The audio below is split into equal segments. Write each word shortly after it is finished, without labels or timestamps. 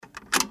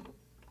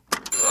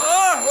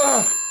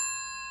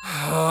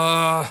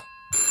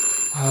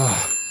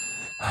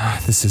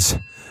This is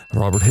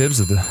Robert Hibbs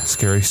of the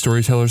Scary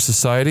Storytellers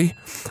Society.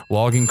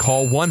 Logging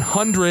call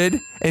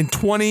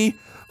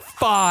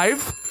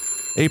 125,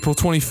 April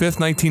 25th,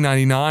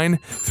 1999,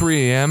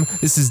 3 a.m.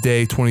 This is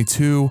day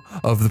 22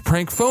 of the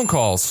prank phone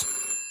calls.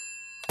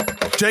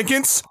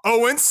 Jenkins,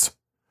 Owens,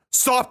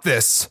 stop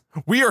this.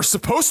 We are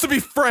supposed to be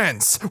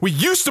friends. We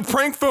used to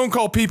prank phone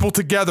call people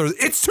together.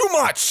 It's too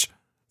much.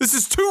 This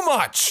is too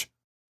much.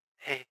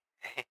 Hey,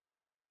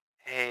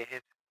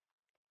 Hibbs.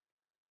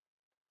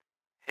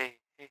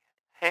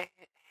 Hey,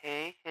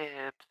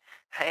 Hibbs.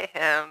 Hey,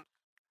 Hibbs.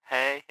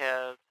 Hey,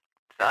 Hibbs.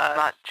 It's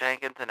not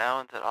Jenkins and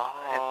Owens at all.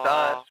 It's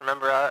us.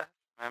 Remember us?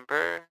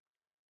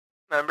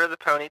 Remember the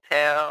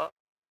ponytail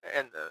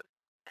and the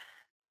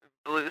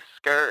blue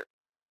skirt?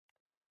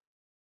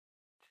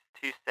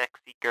 Two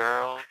sexy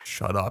girls.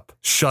 Shut up.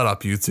 Shut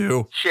up, you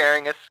two.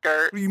 Sharing a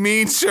skirt. What do you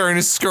mean sharing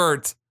a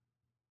skirt?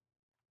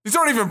 These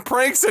aren't even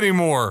pranks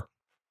anymore.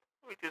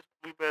 We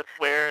both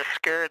wear a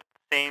skirt at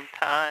the same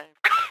time.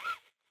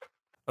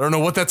 I don't know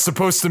what that's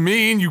supposed to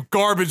mean, you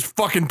garbage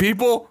fucking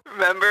people.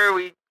 Remember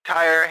we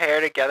tie our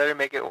hair together to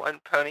make it one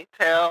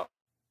ponytail?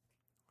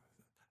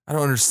 I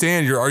don't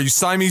understand. Are you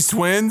Siamese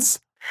twins?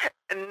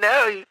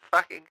 No, you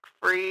fucking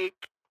freak.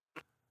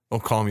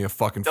 Don't call me a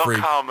fucking freak.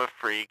 Don't call him a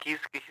freak. He's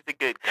a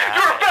good guy.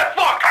 You're a fat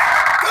fuck!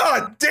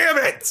 God damn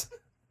it!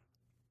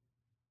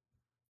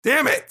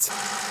 Damn it!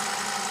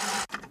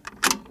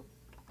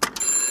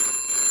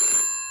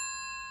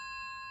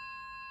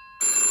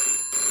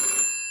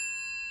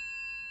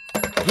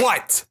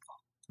 What?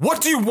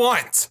 What do you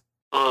want?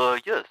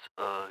 Yes, is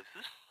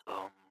this,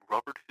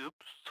 Robert Hibbs?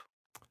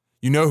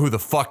 You know who the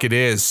fuck it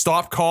is.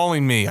 Stop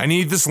calling me. I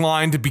need this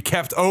line to be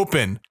kept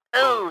open.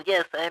 Oh,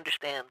 yes, I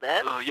understand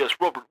that. Yes,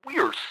 Robert, we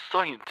are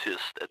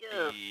scientists at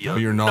the No,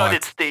 you're not.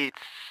 United States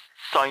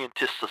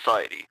Scientist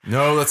Society.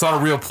 No, that's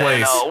not a real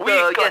place. And,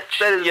 yes,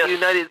 that is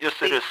United yes,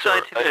 States it is,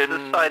 sir. Scientific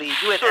And Society,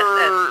 sir,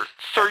 UNSS.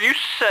 sir, you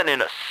sent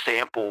in a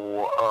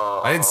sample.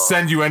 I didn't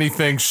send you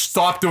anything.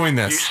 Stop doing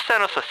You this.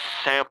 sent us a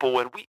sample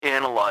and we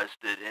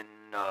analyzed it, and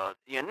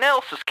the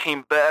analysis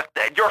came back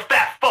that you're a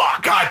fat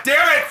fuck. God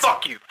damn it!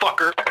 Fuck you,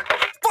 fucker.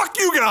 Fuck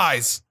you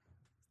guys!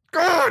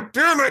 God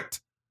damn it!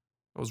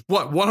 That was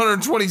what,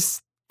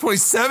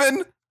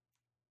 127?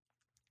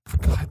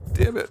 God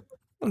damn it.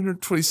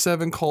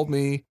 127 called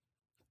me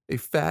a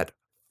fat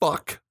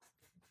fuck.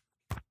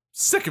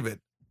 Sick of it.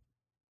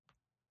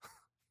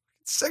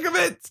 Sick of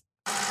it!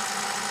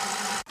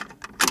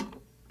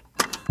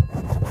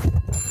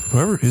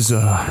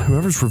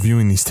 Whoever's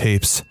reviewing these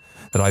tapes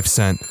that I've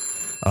sent,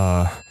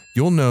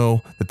 you'll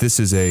know that this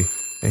is a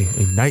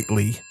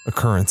nightly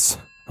occurrence,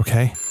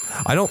 okay?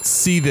 I don't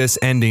see this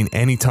ending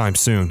anytime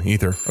soon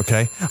either,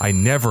 okay? I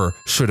never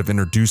should have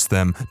introduced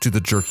them to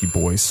the Jerky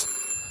Boys.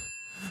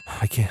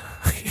 I can't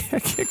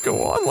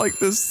go on like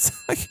this.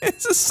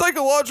 It's a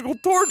psychological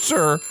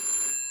torture.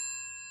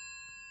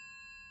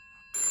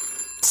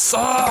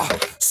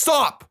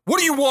 Stop! What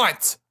do you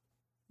want?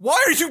 Why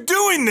are you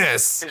doing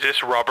this? Is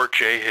this Robert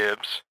J.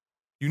 Hibbs?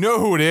 You know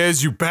who it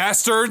is, you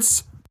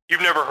bastards!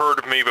 You've never heard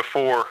of me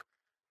before,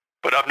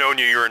 but I've known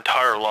you your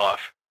entire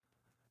life.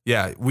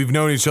 Yeah, we've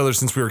known each other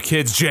since we were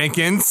kids,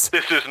 Jenkins.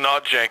 This is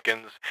not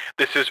Jenkins.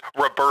 This is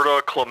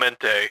Roberta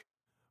Clemente.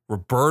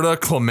 Roberta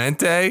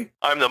Clemente?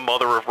 I'm the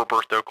mother of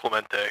Roberto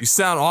Clemente. You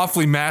sound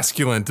awfully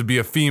masculine to be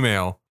a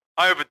female.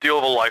 I have a deal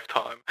of a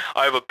lifetime.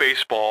 I have a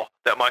baseball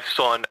that my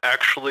son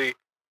actually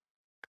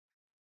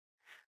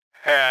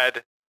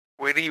had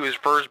when he was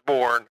first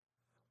born.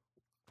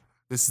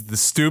 This is the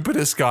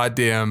stupidest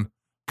goddamn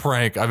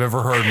prank I've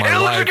ever heard in my It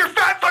looks life. like your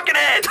fat fucking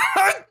head!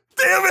 God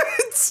damn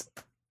it!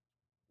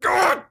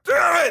 God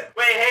damn it!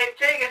 Wait, hey,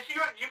 Jenkins,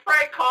 you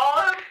prank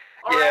call him?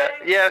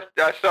 Yeah,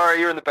 sorry,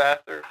 you're in the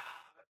bathroom.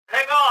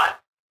 Hang on.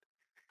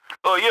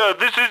 Oh yeah,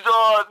 this is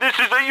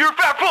you're a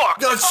fat fuck.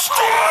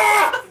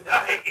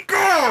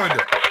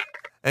 God!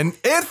 And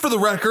for the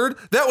record,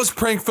 that was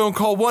prank phone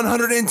call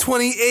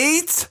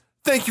 128.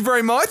 Thank you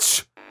very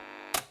much.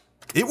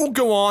 It will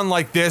go on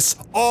like this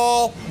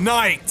all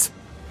night.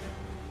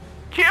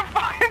 Can't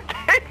fucking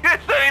take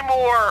this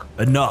anymore.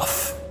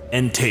 Enough.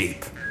 End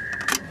tape.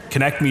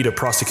 Connect me to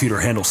Prosecutor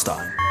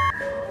Handelstein.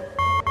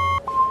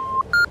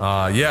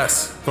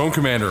 Yes. Phone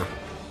Commander.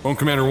 Phone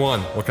Commander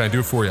 1. What can I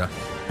do for you?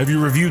 Have you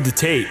reviewed the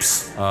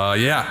tapes?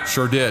 Yeah,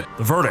 sure did.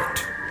 The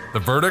verdict? The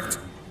verdict?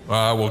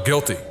 Well,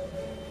 guilty.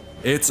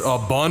 It's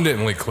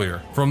abundantly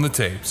clear from the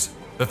tapes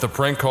that the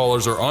prank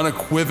callers are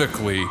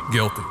unequivocally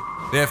guilty.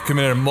 They have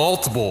committed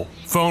multiple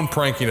phone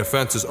pranking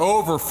offenses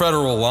over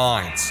federal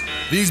lines.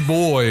 These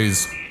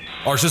boys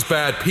are just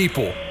bad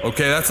people,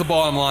 okay? That's the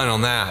bottom line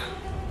on that.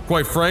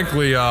 Quite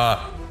frankly,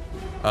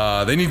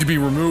 they need to be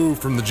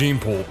removed from the gene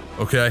pool,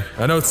 okay?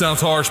 I know it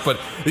sounds harsh, but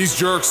these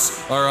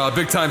jerks are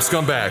big-time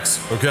scumbags,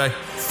 okay?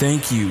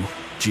 Thank you,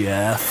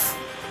 Jeff.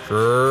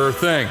 Sure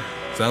thing.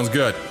 Sounds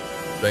good.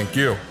 Thank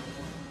you.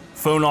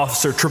 Phone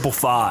Officer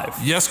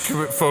 555. Yes,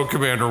 Phone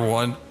Commander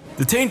 1.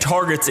 Detain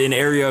targets in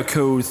area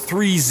code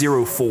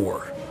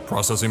 304.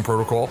 Processing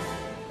protocol.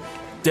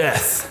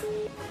 Death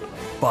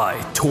by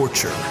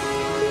torture.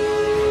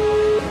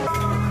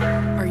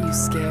 Are you you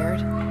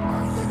scared?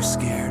 Are you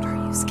scared?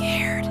 Are you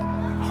scared?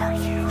 Are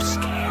you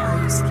scared?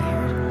 Are you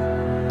scared?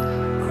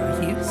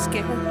 Are you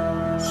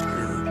scared?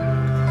 Scared.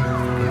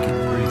 I'm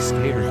getting pretty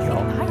scared,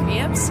 y'all. I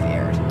am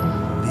scared.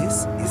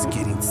 This is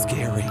getting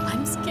scary.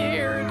 I'm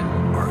scared.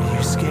 Are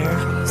you scared?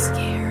 Are you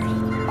scared?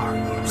 Are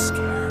you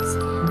scared?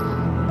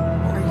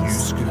 Are you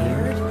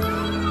scared?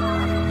 Are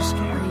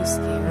you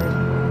scared?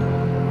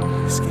 Are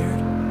you scared? Are you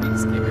scared? I'm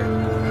scared.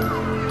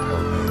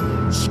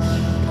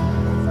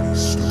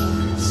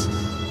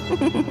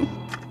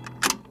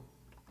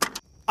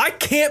 I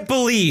can't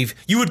believe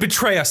you would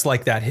betray us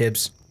like that,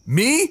 Hibbs.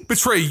 Me?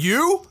 Betray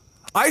you?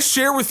 I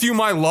share with you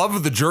my love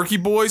of the Jerky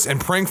Boys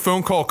and prank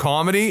phone call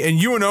comedy,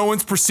 and you and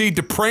Owens proceed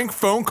to prank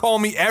phone call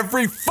me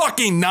every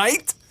fucking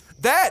night?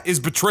 That is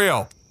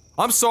betrayal.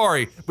 I'm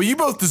sorry, but you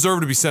both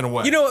deserve to be sent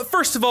away. You know what?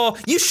 First of all,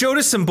 you showed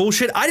us some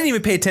bullshit. I didn't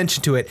even pay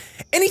attention to it.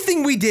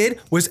 Anything we did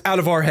was out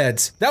of our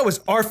heads. That was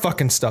our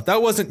fucking stuff.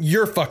 That wasn't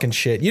your fucking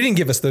shit. You didn't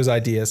give us those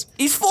ideas.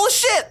 He's full of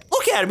shit.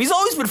 Look at him. He's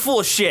always been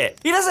full of shit.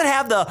 He doesn't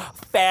have the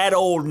fat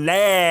old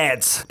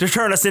nads to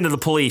turn us into the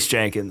police,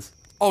 Jenkins.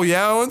 Oh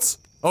yeah, Owens?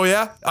 Oh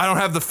yeah? I don't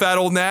have the fat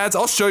old nads?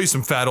 I'll show you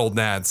some fat old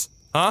nads.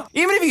 Huh?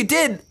 Even if you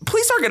did,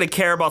 police aren't gonna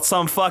care about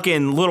some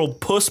fucking little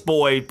puss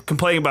boy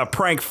complaining about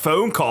prank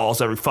phone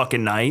calls every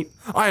fucking night.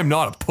 I am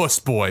not a puss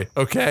boy,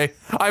 okay?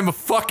 I'm a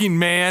fucking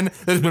man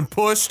that has been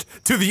pushed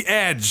to the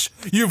edge.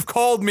 You've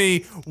called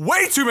me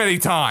way too many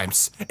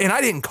times. And I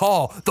didn't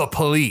call the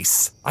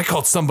police. I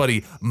called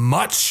somebody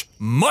much,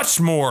 much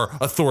more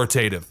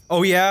authoritative.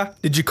 Oh yeah?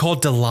 Did you call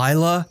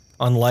Delilah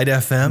on Light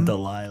FM?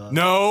 Delilah.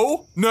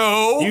 No.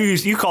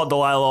 You call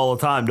Delilah all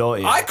the time, don't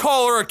you? I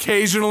call her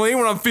occasionally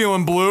when I'm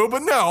feeling blue,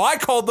 but no, I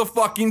called the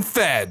fucking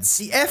feds.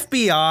 The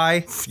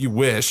FBI? You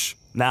wish.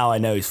 Now I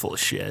know he's full of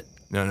shit.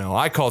 No,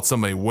 I called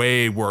somebody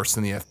way worse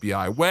than the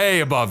FBI,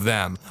 way above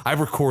them. I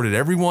recorded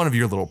every one of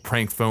your little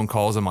prank phone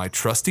calls on my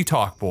trusty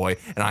Talkboy,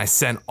 and I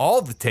sent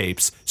all the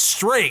tapes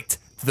straight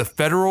to the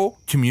Federal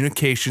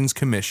Communications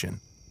Commission.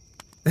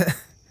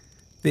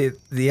 The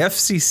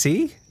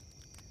FCC?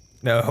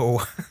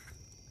 No.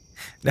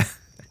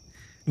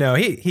 No,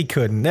 he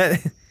couldn't.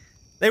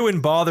 They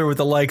wouldn't bother with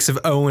the likes of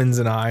Owens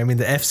and I mean,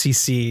 the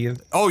FCC.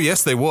 Oh,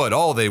 yes, they would.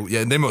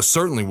 They most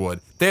certainly would.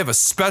 They have a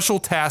special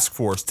task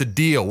force to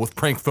deal with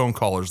prank phone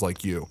callers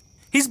like you.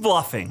 He's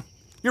bluffing.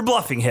 You're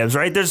bluffing, Hibbs,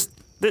 right? There's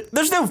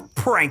no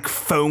prank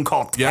phone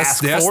call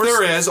task force. Yes,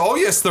 there is. Oh,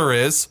 yes, there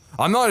is.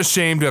 I'm not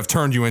ashamed to have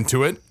turned you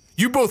into it.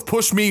 You both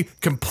pushed me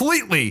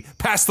completely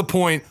past the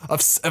point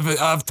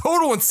of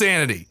total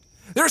insanity.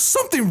 There's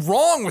something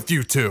wrong with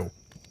you two.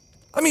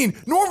 I mean,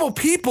 normal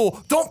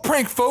people don't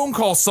prank phone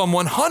call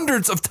someone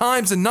hundreds of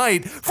times a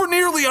night for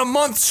nearly a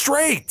month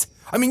straight.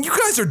 I mean, you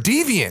guys are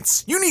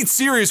deviants. You need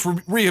serious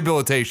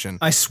rehabilitation.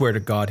 I swear to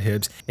God,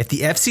 Hibbs, if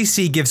the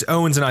FCC gives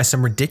Owens and I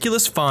some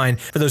ridiculous fine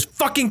for those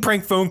fucking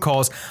prank phone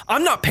calls,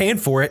 I'm not paying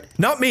for it.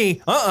 Not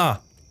me.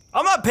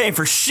 I'm not paying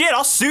for shit.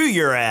 I'll sue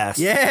your ass.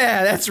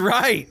 Yeah, that's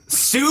right.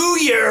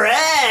 Sue your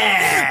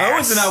ass.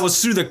 Owens and I will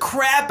sue the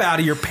crap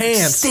out of your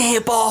pants.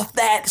 Stamp off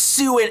that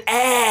suing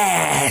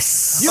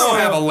ass. You don't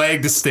have a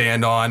leg to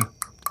stand on.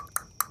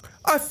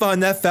 I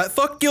find that fat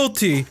fuck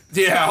guilty.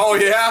 Yeah, oh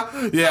yeah?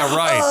 Yeah,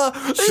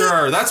 right.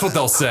 Sure, that's what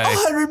they'll say.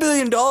 $100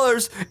 billion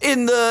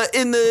in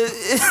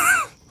the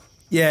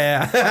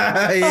Yeah.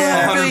 $100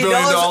 $100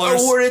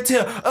 billion awarded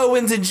to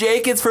Owens and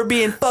Jenkins for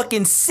being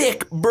fucking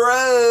sick,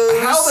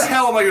 bros. How the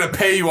hell am I gonna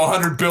pay you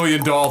 $100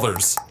 billion?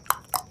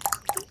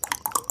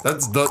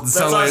 That's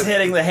us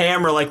hitting the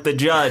hammer like the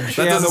judge.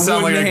 That doesn't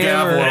sound like a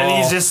gavel at all. And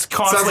he's just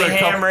constantly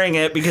hammering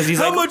it because he's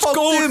how much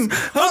gold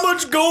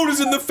is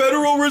in the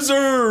Federal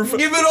Reserve?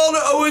 Give it all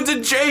to Owens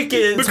and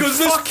Jenkins. Because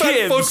this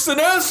fat fuck's an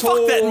asshole.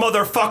 Fuck that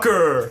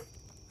motherfucker.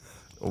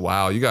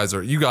 Wow, you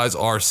guys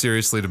are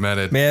seriously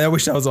demented. Man, I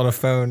wish I was on a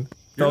phone.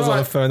 If I was on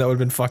a phone, that would have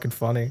been fucking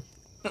funny.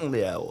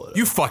 Yeah, whatever.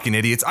 You fucking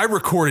idiots. I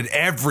recorded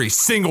every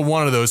single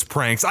one of those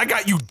pranks. I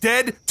got you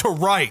dead to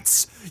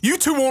rights. You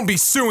two won't be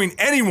suing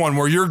anyone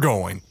where you're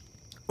going.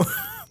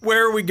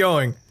 Where are we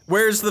going?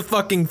 Where's the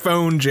fucking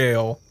phone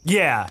jail?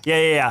 Yeah.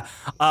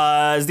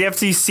 Is the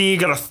FCC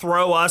gonna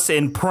throw us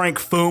in prank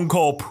phone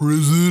call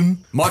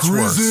prison? Much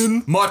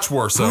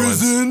worse,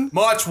 Owens.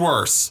 Much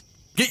worse.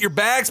 Get your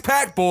bags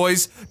packed,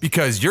 boys,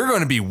 because you're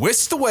gonna be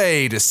whisked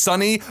away to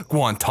sunny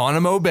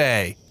Guantanamo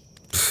Bay.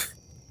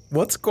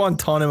 What's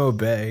Guantanamo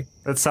Bay?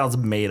 That sounds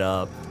made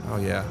up. Oh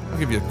yeah, I'll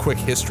give you a quick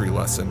history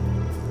lesson.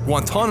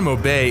 Guantanamo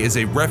Bay is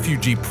a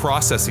refugee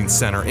processing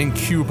center in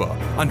Cuba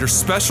under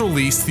special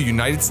lease to the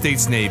United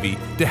States Navy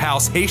to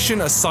house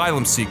Haitian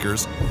asylum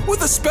seekers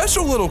with a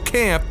special little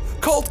camp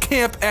called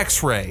Camp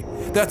X-Ray.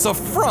 That's a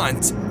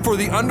front for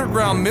the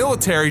underground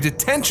military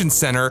detention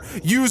center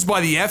used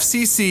by the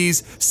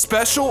FCC's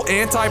Special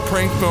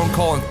Anti-Prank Phone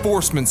Call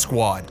Enforcement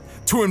Squad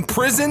to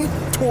imprison,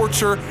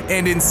 torture,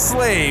 and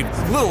enslave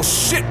little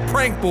shit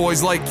prank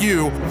boys like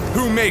you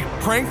who make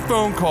prank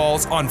phone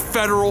calls on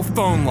federal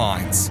phone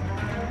lines.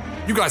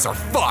 You guys are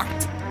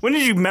fucked. When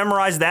did you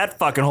memorize that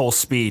fucking whole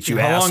speech, you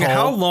asshole?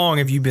 How long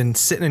have you been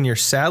sitting in your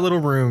sad little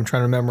room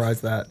trying to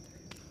memorize that?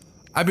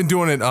 I've been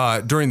doing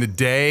it during the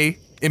day,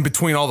 in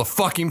between all the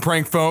fucking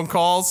prank phone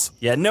calls.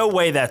 Yeah, no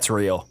way that's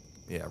real.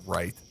 Yeah,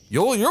 right.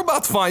 You're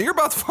about to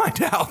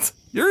find out.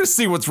 You're gonna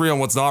see what's real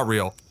and what's not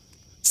real.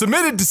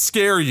 Submitted to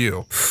scare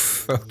you.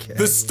 Okay.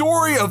 The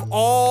story of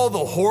all the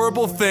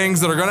horrible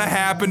things that are gonna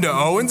happen to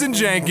Owens and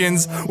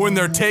Jenkins when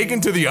they're taken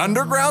to the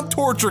underground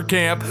torture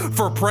camp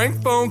for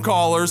prank phone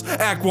callers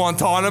at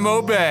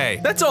Guantanamo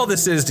Bay. That's all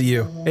this is to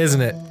you,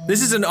 isn't it?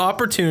 This is an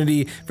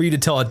opportunity for you to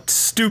tell a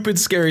stupid,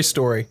 scary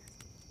story.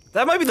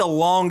 That might be the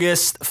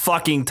longest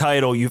fucking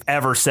title you've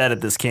ever said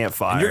at this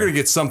campfire. You're gonna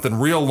get something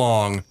real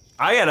long.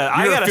 I got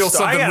a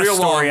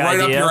story right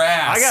idea. up your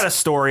ass. I got a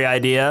story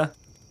idea.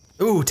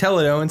 Ooh, tell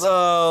it, Owens.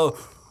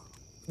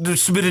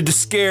 Submitted to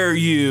scare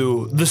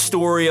you. The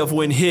story of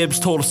when Hibbs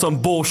told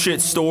some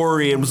bullshit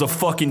story and was a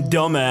fucking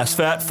dumbass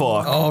fat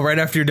fuck. Oh, right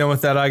after you're done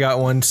with that, I got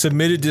one.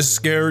 Submitted to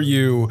scare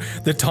you.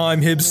 The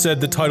time Hibbs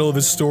said the title of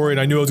his story and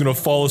I knew I was gonna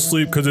fall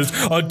asleep because it's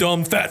a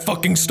dumb fat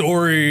fucking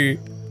story.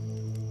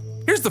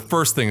 Here's the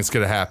first thing that's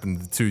gonna happen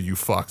to the two of you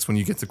fucks when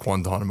you get to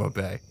Guantanamo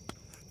Bay.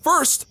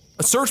 First,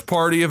 a search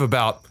party of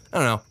about,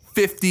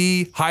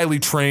 50 highly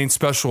trained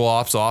special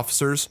ops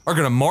officers are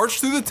gonna march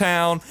through the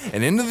town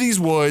and into these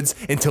woods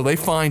until they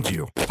find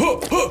you. How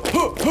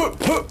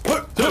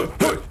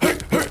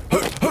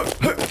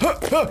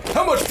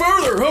much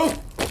further, huh?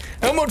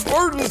 How much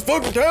further this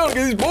fucking town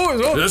get these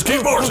boys, huh? Just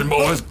keep marching,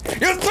 boys.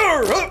 Yes,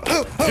 sir!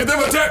 Get them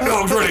attack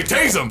dogs ready.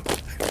 Tase them.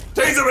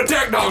 Tase them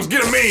attack dogs.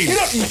 Get them mean.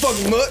 Get up, you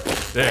fucking mutt!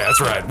 Yeah,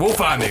 that's right. We'll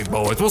find these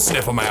boys. We'll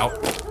sniff them out.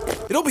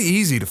 It'll be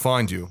easy to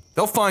find you.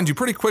 They'll find you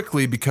pretty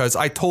quickly because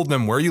I told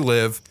them where you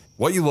live,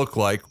 what you look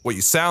like, what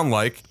you sound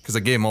like, because I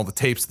gave them all the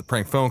tapes of the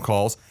prank phone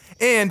calls,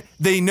 and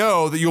they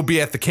know that you'll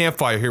be at the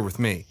campfire here with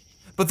me.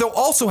 But they'll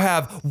also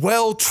have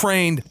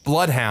well-trained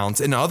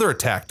bloodhounds and other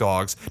attack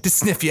dogs to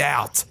sniff you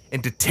out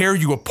and to tear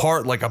you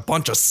apart like a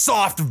bunch of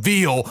soft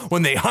veal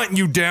when they hunt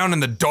you down in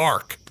the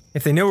dark.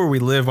 If they know where we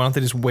live, why don't they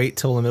just wait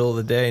till the middle of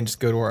the day and just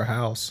go to our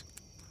house?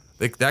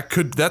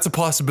 That's a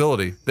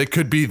possibility. They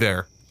could be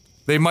there.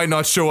 They might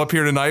not show up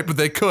here tonight, but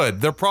they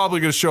could. They're probably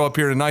going to show up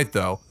here tonight,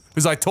 though,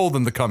 because I told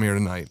them to come here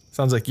tonight.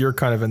 Sounds like you're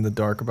kind of in the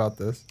dark about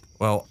this.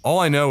 Well, all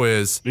I know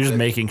is... You're just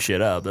making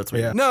shit up. That's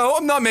what. Yeah. No,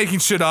 I'm not making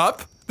shit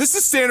up. This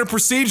is standard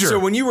procedure. So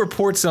when you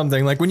report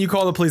something, like when you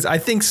call the police, I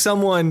think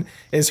someone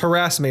is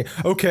harassing me.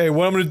 Okay,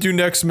 what I'm gonna do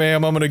next,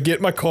 ma'am, I'm gonna get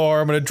in my car,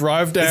 I'm gonna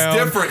drive down.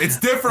 It's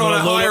different on a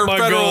higher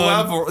federal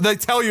level. They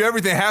tell you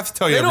everything. They have to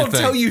tell you everything. They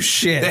don't tell you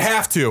shit. They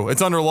have to.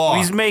 It's under law.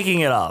 He's making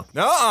it up.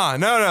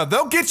 No.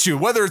 They'll get you.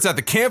 Whether it's at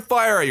the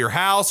campfire, at your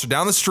house, or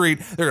down the street,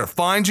 they're gonna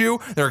find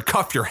you. They're gonna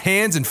cuff your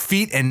hands and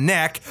feet and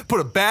neck, put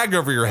a bag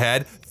over your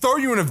head, throw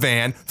you in a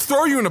van,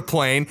 throw you in a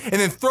plane, and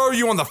then throw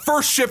you on the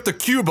first ship to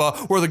Cuba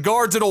where the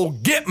guards at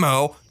old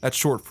Gitmo, that's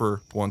short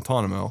for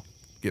Guantanamo,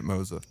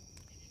 Gitmo's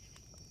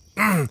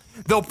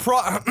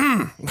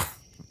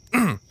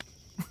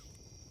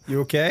You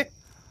okay?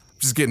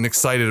 Just getting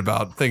excited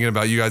about thinking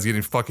about you guys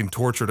getting fucking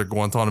tortured at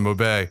Guantanamo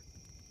Bay.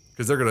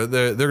 Because they're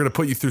gonna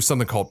put you through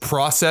something called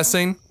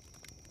processing.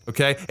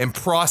 Okay? And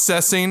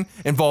processing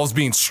involves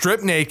being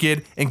stripped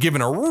naked and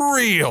given a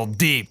real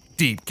deep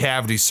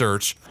cavity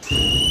search.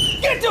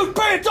 Get those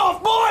pants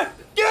off, boy!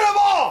 Get them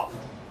off!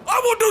 I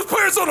want those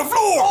pants on the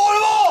floor! Pull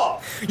them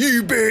off!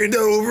 You bend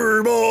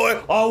over, boy.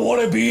 I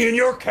want to be in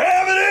your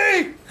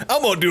cavity!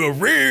 I'm gonna do a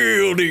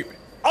real deep.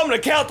 I'm gonna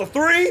count to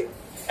 3,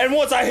 and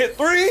once I hit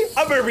 3,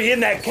 I better be in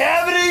that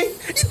cavity!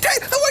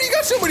 Why you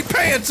got so many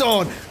pants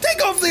on?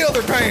 Take off the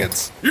other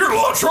pants. You're in a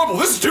lot of trouble.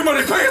 This is too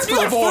many pants for You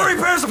the got boy.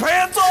 3 pairs of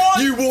pants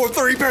on? You wore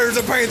 3 pairs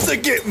of pants to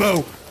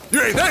Gitmo.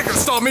 That ain't gonna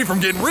stop me from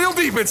getting real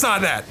deep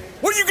inside that.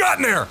 What do you got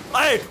in there?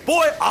 Hey,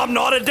 boy, I'm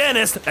not a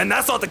dentist, and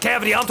that's not the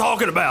cavity I'm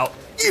talking about.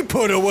 You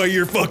put away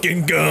your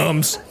fucking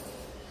gums.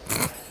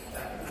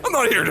 I'm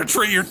not here to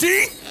treat your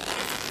teeth.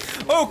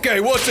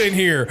 Okay, what's in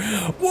here?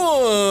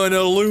 1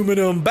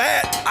 aluminum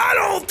bat? I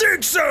don't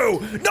think so.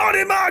 Not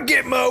in my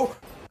Gitmo.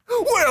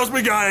 What else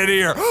we got in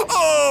here?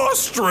 Oh, a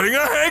string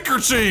of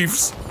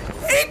handkerchiefs.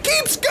 It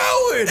keeps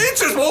going. It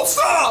just won't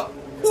stop.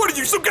 What are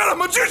you, some kind of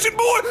magician,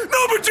 boy?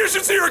 No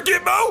magicians here at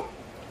Gitmo.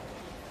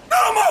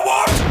 Not on my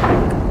watch.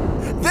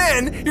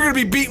 Then you're gonna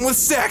be beaten with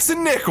sacks of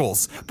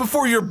nickels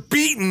before you're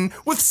beaten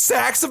with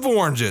sacks of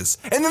oranges.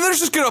 And then they're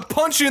just gonna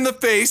punch you in the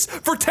face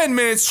for 10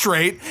 minutes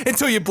straight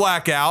until you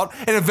black out.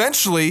 And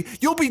eventually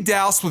you'll be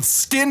doused with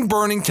skin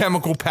burning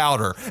chemical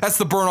powder. That's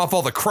to burn off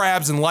all the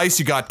crabs and lice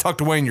you got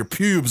tucked away in your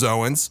pubes,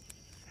 Owens.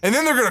 And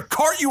then they're gonna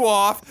cart you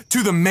off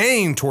to the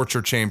main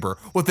torture chamber,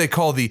 what they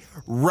call the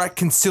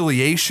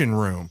reconciliation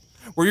room,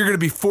 where you're gonna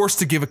be forced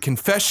to give a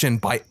confession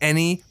by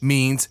any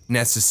means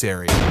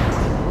necessary.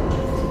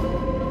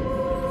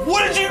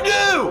 What did you do?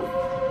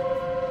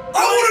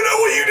 I wanna know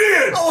what you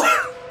did! I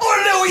want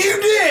to know what you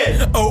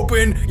did!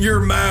 Open your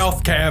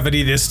mouth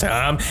cavity this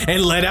time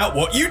and let out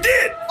what you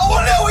did. I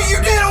want to know what you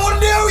did! I want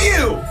to know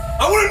you!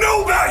 I wanna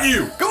know about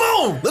you! Come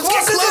on, let's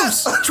get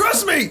close.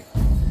 Trust me.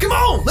 Come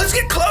on, let's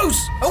get close.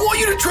 I want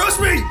you to trust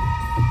me.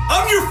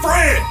 I'm your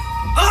friend!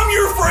 I'm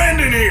your friend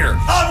in here!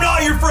 I'm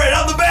not your friend,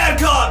 I'm the bad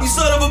cop, you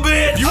son of a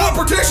bitch! You want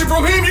protection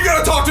from him, you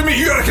gotta talk to me.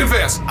 You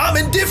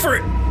for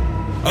it.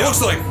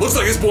 Looks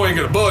like this boy ain't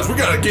gonna budge. We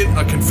gotta get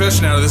a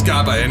confession out of this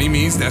guy by any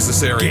means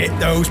necessary. Get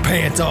those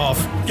pants off.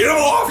 Get him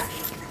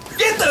off!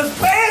 Get those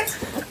pants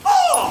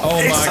off! Oh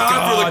It's my time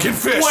God. for the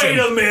confession. Wait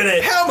a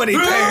minute. How many Who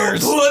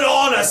pairs? put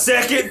on a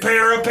second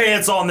pair of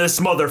pants on this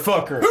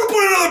motherfucker? Who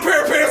put another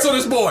pair of pants on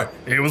this boy?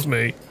 It was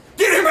me.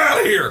 Get him out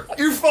of here!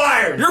 You're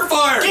fired. You're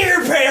fired! Get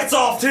your pants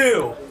off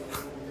too.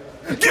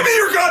 Give me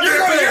your goddamn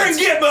You're in pants!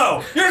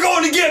 Gitmo. You're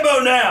going to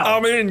Gitmo now.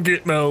 I'm in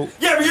Gitmo.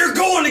 Yeah, but you're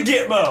going to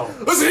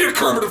Gitmo. Listen here,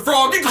 Kermit the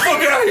Frog. Get the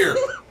fuck out of here!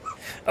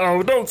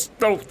 Oh, don't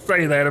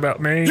say that about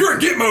me. You're in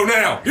Gitmo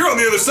now. You're on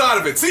the other side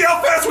of it. See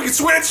how fast we can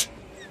switch?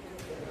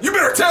 You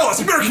better tell us.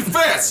 You better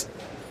confess.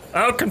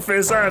 I'll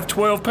confess I have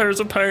 12 pairs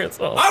of pants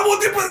on. I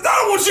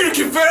don't want you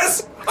to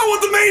confess. I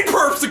want the main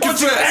perps to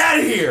confess. I want you out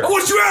of here. I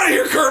want you out of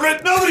here,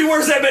 Kermit. Nobody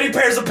wears that many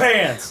pairs of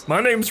pants. My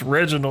name's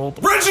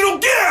Reginald.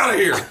 Reginald, get out of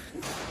here.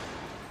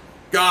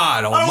 God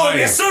I don't want to be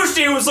almighty.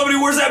 associated with somebody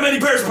who wears that many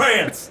pairs of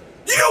pants.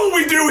 You know what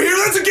we do here?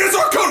 That's against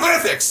our code of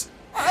ethics.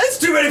 That's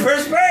too many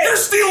pairs of You're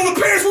pants. stealing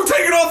the pants we're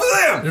taking off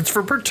of them. It's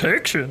for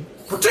protection.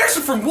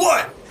 Protection from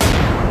what?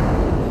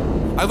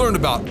 I learned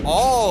about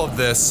all of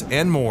this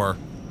and more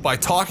by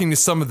talking to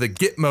some of the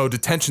Gitmo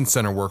detention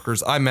center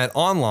workers I met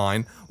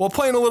online while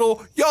playing a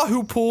little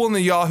Yahoo pool in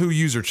the Yahoo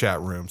user chat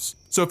rooms.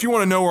 So if you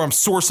want to know where I'm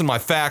sourcing my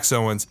facts,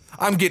 Owens,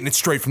 I'm getting it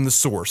straight from the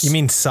source. You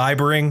mean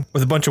cybering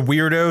with a bunch of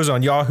weirdos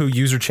on Yahoo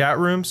user chat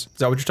rooms? Is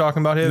that what you're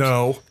talking about, Hibbs?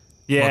 No.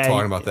 Yeah, I'm not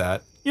talking about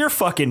that. You're a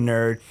fucking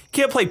nerd. You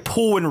can't play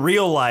pool in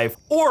real life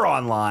or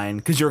online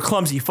because you're a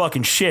clumsy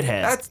fucking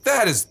shithead.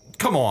 That is,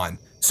 come on.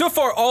 So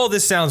far, all of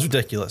this sounds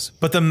ridiculous,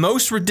 but the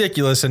most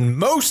ridiculous and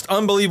most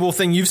unbelievable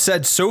thing you've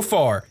said so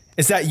far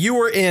is that you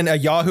were in a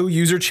Yahoo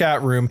user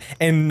chat room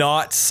and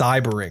not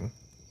cybering.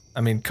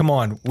 I mean, come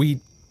on,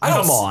 I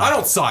don't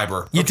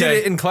cyber. You okay? did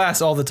it in class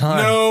all the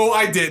time. No,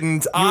 I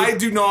didn't. I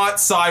do not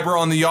cyber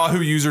on the Yahoo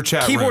user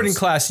chat Keyboard rooms. in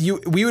class,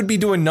 we would be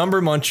doing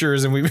number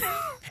munchers and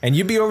and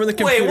you'd be over the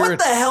computer. Wait, what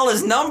the hell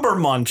is number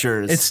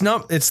munchers?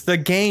 It's the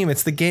game.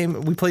 It's the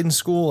game we played in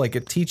school. Like,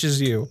 it teaches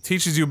you.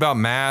 Teaches you about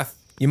math.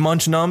 You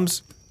munch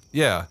nums?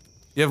 Yeah.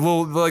 You have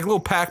little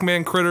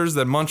Pac-Man critters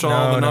that munch on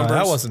all the numbers. No,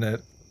 that wasn't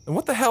it. And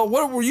what the hell?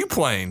 What were you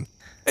playing?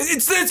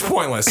 It's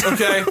pointless,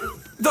 okay?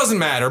 It doesn't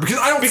matter because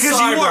I don't because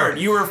cyber. you weren't.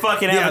 You were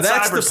fucking having Yeah,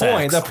 that's cyber the sex.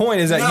 point. The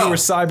point is that No. you were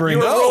cybering. You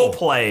were No. role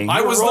playing.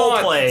 I was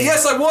not.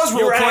 Yes, I was You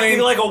role were acting playing.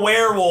 like a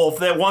werewolf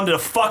that wanted to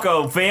fuck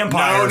a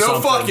vampire. No, or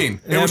no something.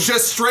 fucking. It was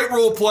just straight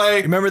role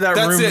play. Remember that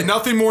That's room? it.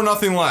 Nothing more,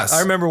 nothing less. I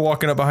remember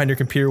walking up behind your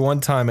computer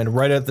one time, and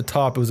right at the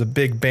top, it was a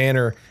big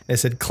banner, and it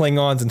said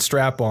Klingons and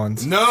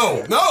Strap-ons.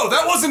 No,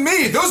 that wasn't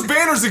me. Those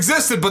banners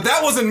existed, but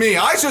that wasn't me.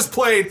 I just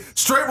played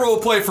straight role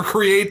play for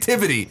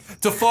creativity,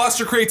 to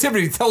foster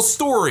creativity, to tell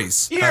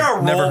stories. You're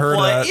a never heard role of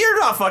play. that. You're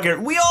not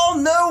fucking. We all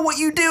know what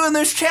you do in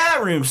those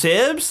chat rooms,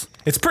 Hibbs.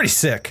 It's pretty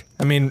sick.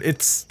 I mean,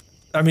 if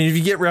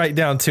you get right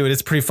down to it,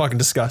 it's pretty fucking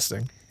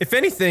disgusting. If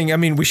anything, I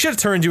mean, we should have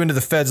turned you into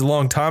the feds a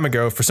long time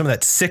ago for some of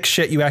that sick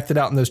shit you acted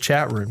out in those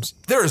chat rooms.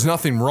 There is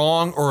nothing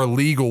wrong or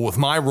illegal with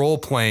my role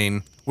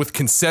playing with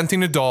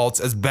consenting adults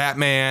as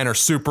Batman or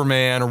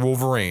Superman or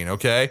Wolverine,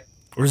 okay?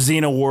 Or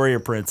Xena Warrior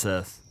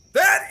Princess.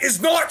 That is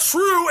not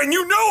true, and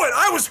you know it.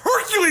 I was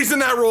Hercules in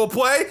that role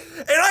play,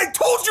 and I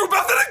told you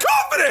about that in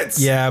confidence.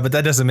 Yeah, but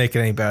that doesn't make it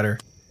any better.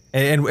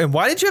 And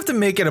why did you have to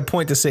make it a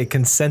point to say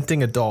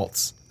consenting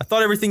adults? I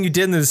thought everything you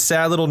did in those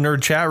sad little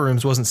nerd chat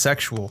rooms wasn't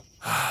sexual.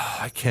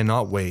 I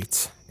cannot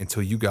wait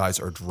until you guys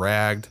are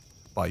dragged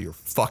by your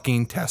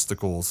fucking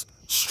testicles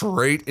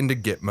straight into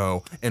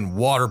Gitmo and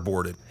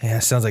waterboarded. Yeah,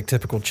 sounds like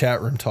typical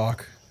chat room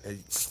talk.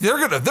 They're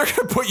gonna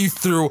put you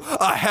through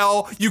a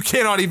hell you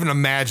cannot even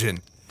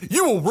imagine.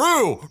 You will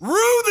rue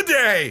the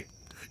day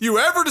you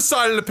ever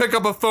decided to pick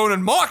up a phone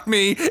and mock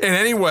me in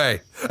any way,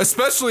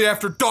 especially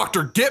after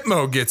Dr.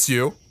 Gitmo gets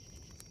you.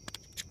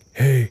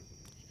 Hey,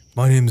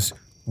 my name's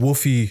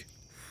Wolfie.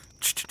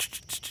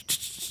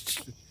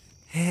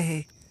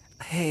 Hey,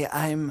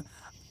 I'm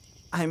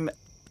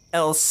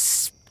El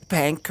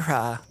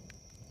Spankra.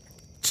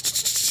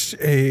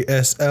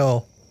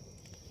 ASL.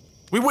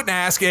 We wouldn't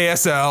ask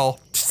ASL.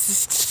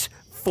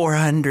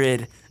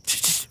 400.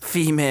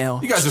 Female.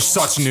 You guys are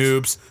such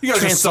noobs. You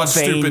guys are such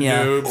stupid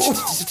Transylvania.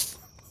 noobs.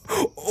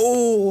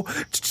 Oh,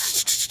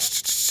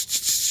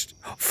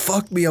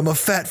 fuck me, I'm a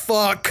fat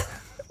fuck.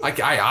 Oh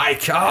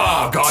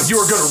God, you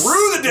are gonna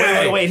rue the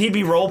day. Wait, he'd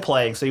be role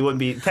playing, so he wouldn't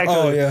be technically.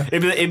 Oh, yeah.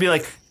 It'd be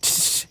like,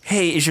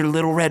 hey, is your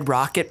little red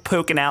rocket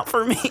poking out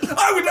for me?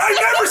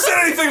 I never said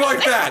anything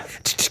like that.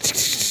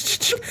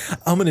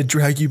 I'm gonna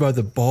drag you by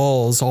the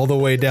balls all the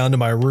way down to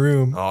my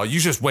room. Oh, you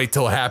just wait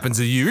till it happens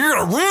to you. You're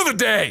gonna rue the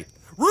day.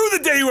 Rue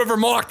the day you ever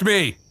mocked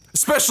me.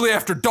 Especially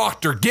after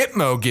Dr.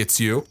 Gitmo gets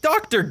you.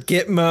 Dr.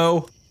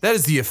 Gitmo. That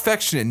is the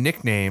affectionate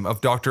nickname of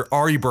Dr.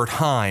 Aribert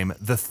Heim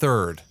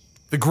III,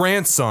 the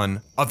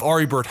grandson of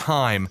Aribert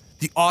Heim,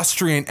 the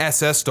Austrian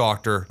SS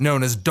doctor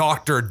known as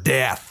Dr.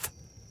 Death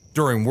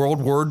during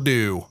World War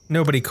II.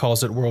 Nobody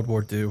calls it World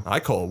War II. I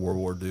call it World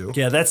War II.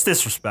 Yeah, that's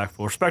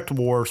disrespectful. Respect the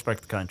war,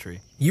 respect the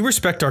country. You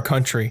respect our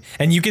country,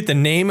 and you get the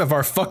name of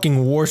our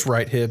fucking wars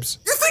right, Hibbs.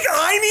 You think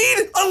I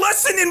need A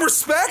lesson in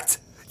respect?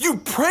 You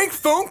prank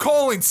phone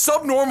calling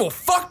subnormal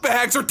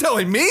fuckbags are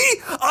telling me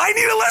I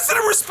need a lesson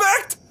in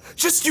respect?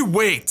 Just you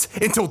wait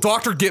until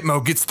Dr.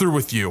 Gitmo gets through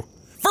with you.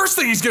 First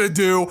thing he's gonna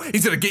do,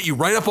 he's gonna get you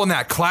right up on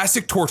that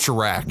classic torture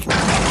rack.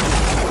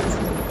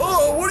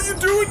 Oh, what are you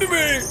doing to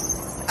me?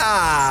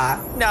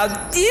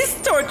 Now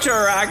this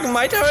torture rack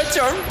might hurt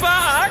your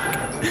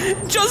back.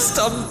 Just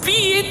a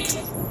bit.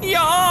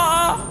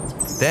 Yeah.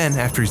 Then,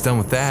 after he's done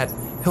with that,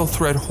 he'll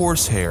thread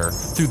horsehair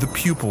through the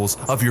pupils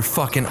of your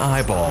fucking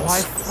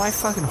eyeballs. Why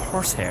fucking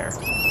horsehair?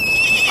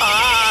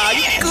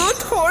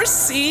 Good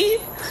horsey.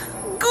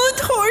 Good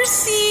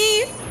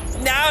horsey.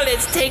 Now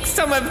let's take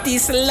some of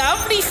this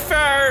lovely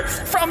fur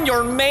from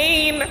your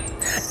mane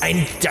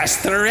and just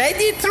thread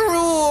it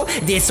through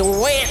this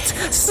wet,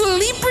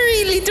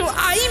 slippery little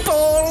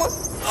eyeball.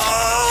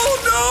 Oh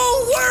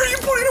no! Why are you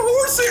putting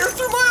horsehair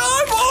through my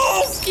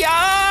eyeballs?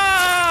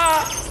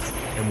 Yeah.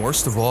 And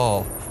worst of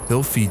all,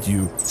 he'll feed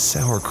you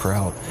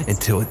sauerkraut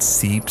until it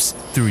seeps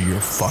through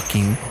your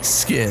fucking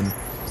skin.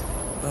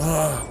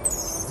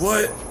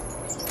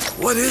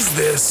 What is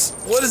this?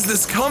 What is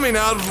this coming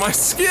out of my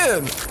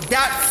skin?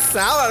 That's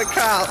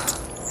sauerkraut.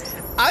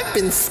 I've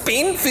been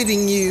spoon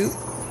feeding you.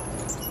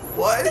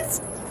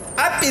 What?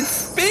 I've been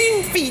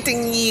spoon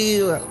feeding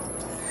you.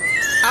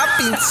 I've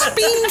been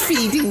spoon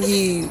feeding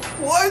you.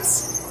 What?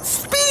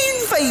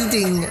 Spoon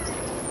feeding.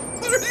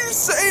 What are you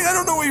saying? I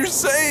don't know what you're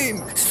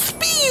saying.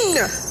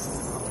 Spoon.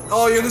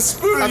 Oh, you have a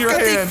spoon in I've your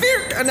got hand. a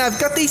fork and I've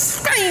got a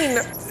spoon.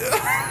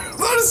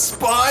 Not a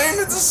spine,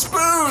 it's a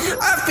spoon.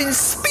 I've been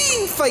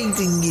spoon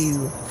feeding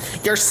you.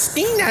 Your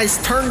spoon has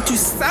turned to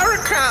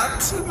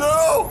sauerkraut.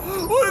 No!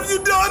 What have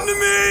you done to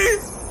me?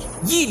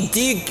 You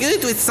do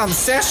good with some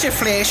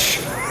sausage.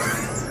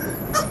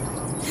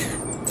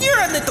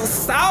 You're a little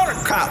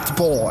sauerkraut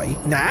boy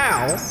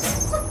now.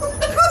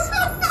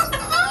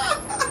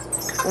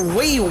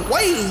 Wee,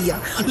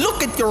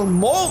 look at your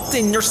molt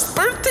and your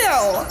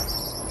spurtel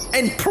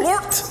and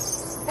plort.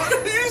 What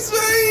are you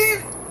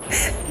saying?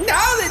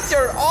 Now that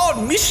you're all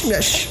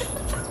mishmash,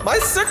 my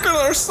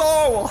circular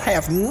saw will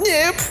have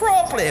no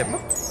problem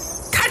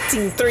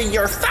cutting through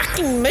your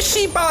fucking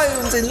mushy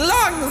bones and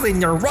lungs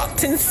and your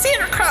rotten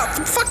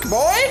sauerkraut, fuck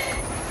boy.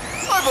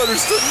 I've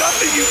understood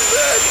nothing you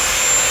said.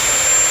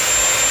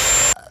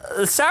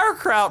 The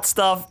sauerkraut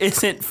stuff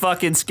isn't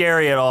fucking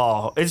scary at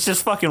all. It's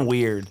just fucking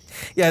weird.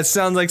 Yeah, it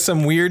sounds like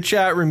some weird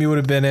chat room you would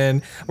have been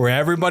in where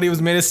everybody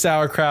was made of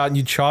sauerkraut and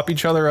you chop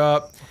each other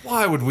up.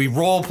 Why would we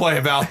roleplay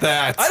about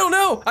that? I don't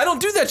know. I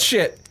don't do that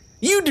shit.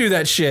 You do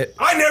that shit.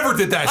 I never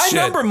did that shit.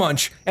 I number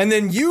munch, and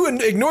then you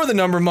ignore the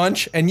number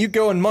munch, and you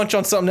go and munch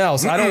on something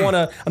else. I don't want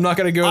to. I'm not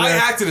gonna go I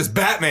there. acted as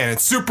Batman and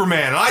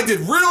Superman, and I did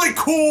really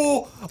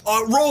cool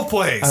role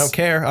plays. I don't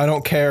care. I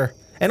don't care.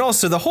 And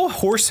also, the whole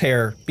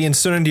horsehair being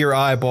sewn into your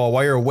eyeball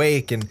while you're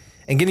awake and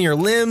getting your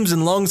limbs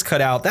and lungs cut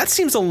out, that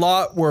seems a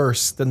lot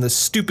worse than the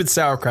stupid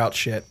sauerkraut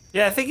shit.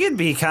 Yeah, I think it'd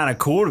be kind of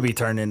cool to be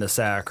turned into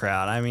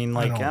sauerkraut. I mean,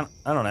 like, I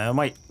don't know. It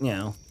might,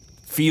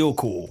 feel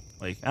cool.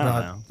 Like, I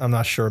don't know. I'm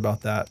not sure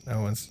about that.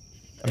 What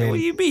do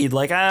you mean?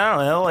 Like, I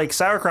don't know. Like,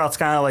 sauerkraut's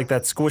kind of like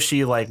that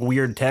squishy, like,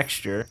 weird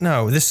texture.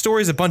 No, this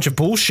story's a bunch of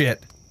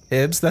bullshit,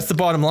 Hibbs. That's the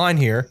bottom line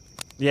here.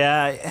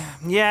 Yeah,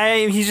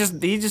 he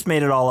just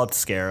made it all up to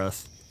scare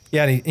us.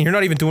 Yeah, and you're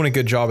not even doing a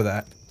good job of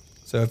that.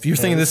 So if you're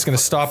thinking this is going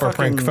to stop our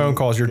prank phone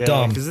calls, you're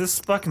dumb. Because this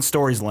fucking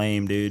story's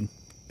lame, dude.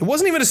 It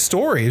wasn't even a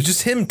story. It was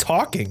just him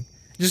talking.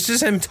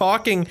 Just him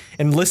talking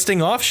and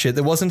listing off shit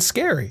that wasn't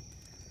scary.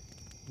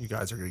 You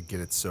guys are going to get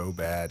it so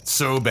bad.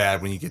 So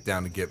bad when you get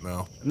down to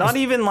Gitmo. Not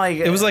even like...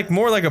 It was like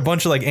more like a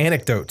bunch of like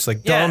anecdotes,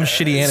 like dumb,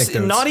 shitty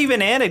anecdotes. Not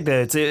even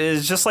anecdotes. It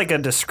was just like a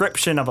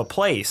description of a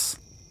place.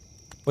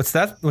 What's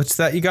that? What's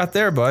that you got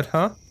there, bud,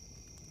 huh?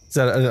 Is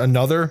that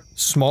another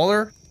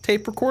smaller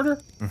tape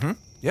recorder? Mm-hmm.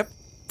 Yep.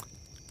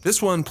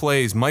 This one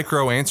plays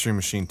micro answering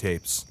machine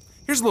tapes.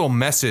 Here's a little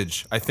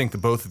message I think the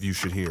both of you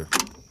should hear.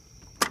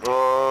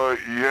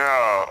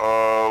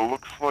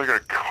 Looks like I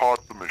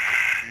caught the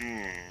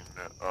machine.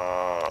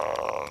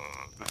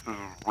 This is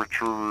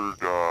Richard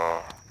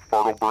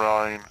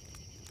Fartlebrine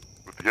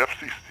with the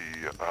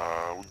FCC.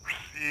 We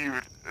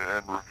received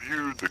and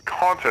reviewed the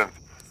contents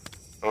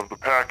of the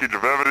package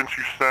of evidence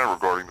you sent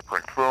regarding the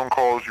prank phone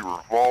calls you were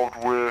involved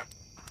with.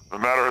 The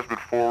matter has been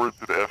forwarded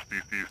to the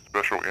FCC's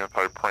Special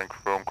Anti-Prank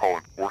Phone Call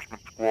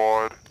Enforcement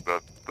Squad.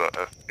 That's the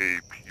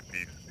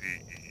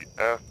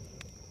SAPPCES,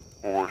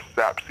 or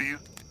SAPCES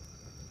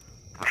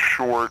for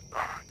short.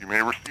 You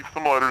may receive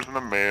some letters in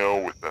the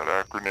mail with that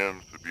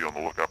acronym, so be on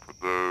the lookout for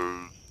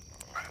those.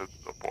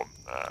 Heads up on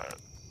that.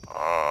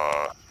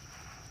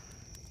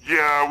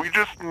 We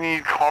just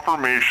need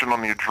confirmation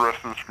on the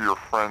addresses for your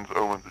friends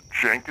Owens and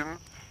Jenkins,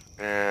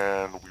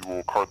 and we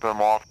will cart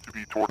them off to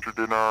be tortured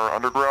in our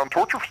underground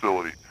torture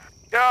facility.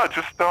 Yeah,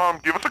 just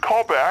give us a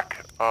call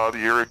back. The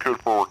area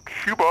code for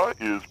Cuba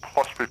is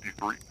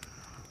 +53.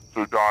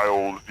 So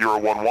dial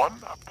 011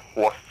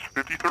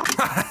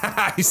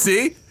 +53.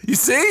 You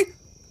see?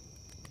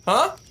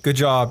 Huh? Good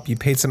job. You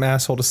paid some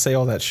asshole to say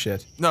all that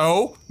shit.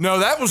 No,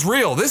 that was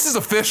real. This is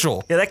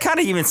official. Yeah, that kind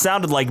of even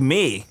sounded like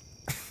me.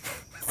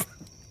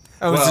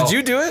 Oh, Well, did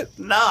you do it?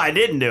 No, I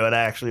didn't do it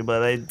actually,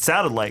 but it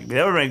sounded like me.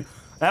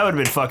 That would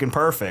have been fucking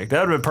perfect.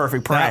 That would have been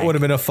perfect prank. That would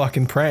have been a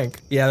fucking prank.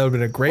 Yeah, that would have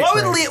been a great Why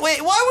prank.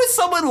 would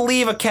someone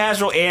leave a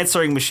casual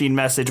answering machine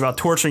message about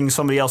torturing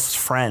somebody else's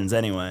friends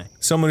anyway?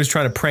 Someone who's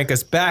trying to prank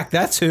us back,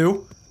 that's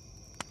who.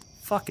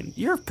 Fucking,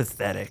 you're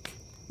pathetic.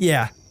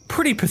 Yeah,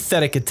 pretty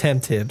pathetic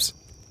attempt, Hibbs.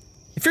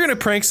 If you're gonna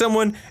prank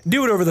someone,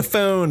 do it over the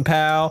phone,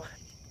 pal.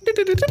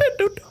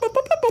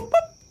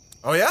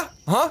 Oh yeah?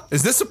 Huh?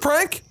 Is this a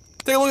prank?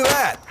 Take a look at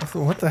that.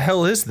 What the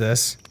hell is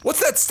this?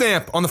 What's that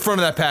stamp on the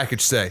front of that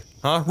package say?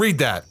 Huh? Read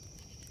that.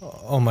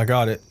 Oh my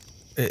god,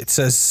 it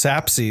says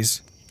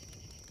Sapsies.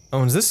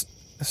 Oh, and this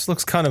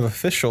looks kind of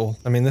official.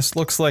 I mean, this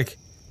looks like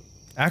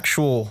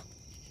actual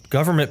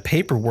government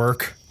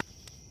paperwork.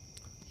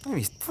 Let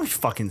me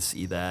fucking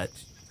see that.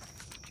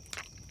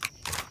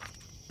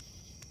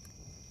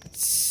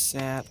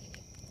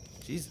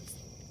 Jesus.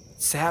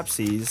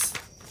 Sapsies.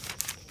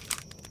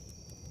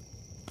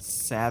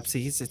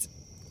 It's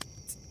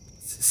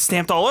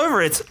stamped all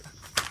over it.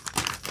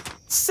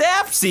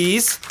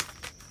 Sapsies.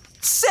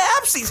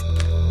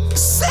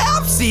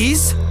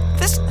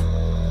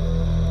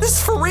 This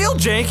is for real,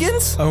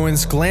 Jenkins.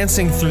 Owens,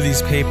 glancing through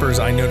these papers,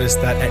 I noticed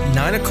that at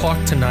 9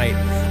 o'clock tonight,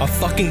 a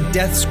fucking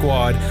death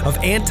squad of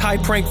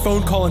anti-prank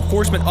phone call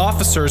enforcement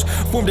officers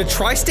formed a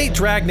tri-state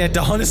dragnet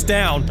to hunt us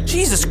down.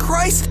 Jesus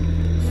Christ.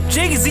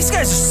 Jenkins, these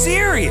guys are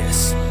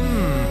serious.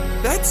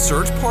 That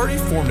search party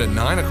formed at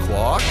 9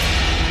 o'clock?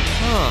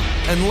 Huh.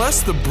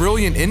 Unless the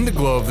brilliant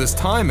Indiglo of this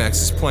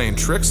Timex is playing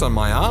tricks on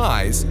my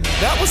eyes,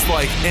 that was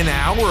like an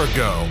hour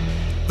ago.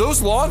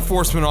 Those law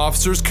enforcement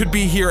officers could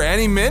be here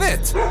any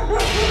minute.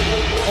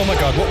 Oh my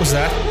god, what was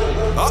that?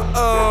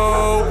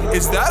 Uh-oh.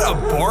 Is that a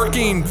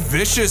barking,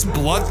 vicious,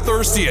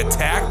 bloodthirsty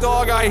attack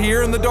dog I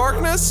hear in the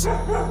darkness?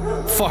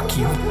 Fuck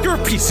you. You're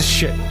a piece of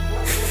shit.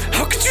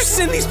 How could you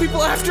send these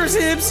people after us,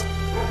 Hibbs?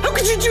 How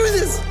could you do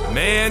this?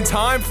 Man,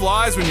 time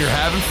flies when you're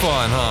having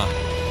fun, huh?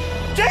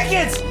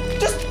 Jenkins!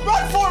 Just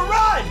run for it,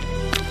 run!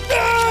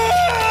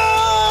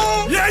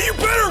 Yeah, you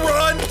better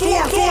run!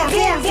 Watch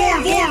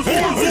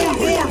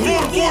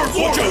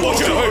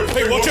out!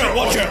 Hey, watch out!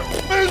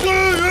 He's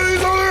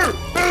over there!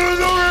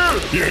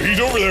 Yeah, he's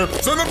over there.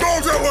 Send the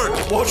dogs that way!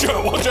 Watch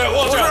out!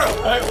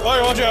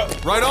 Hey, watch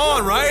out! Right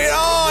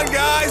on,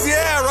 guys!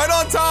 Yeah, right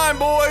on time,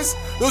 boys!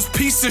 Those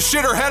pieces of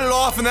shit are headed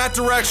off in that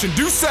direction.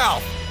 Due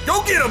south!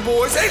 Go get them,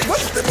 boys! Hey,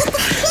 what the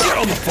Get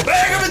on the fuck!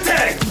 Bag him and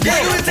tank! Get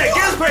his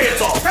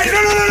pants off! Hey,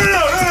 no,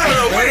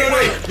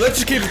 Wait. Let's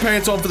just keep the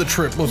pants on for the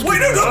trip. Let's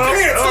Wait, keep no, it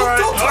pants! on.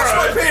 Don't touch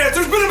my pants!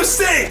 There's been a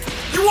mistake!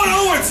 You want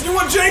Owens, you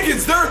want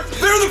Jenkins, they're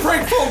the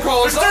prank phone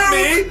callers, not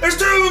me! There's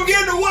two of them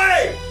getting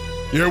away!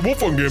 Yeah, we'll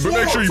fucking get him, but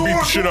make sure you beat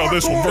the shit out of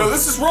this one No, first.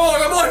 this is wrong,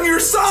 I'm on your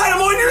side!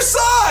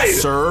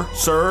 Sir,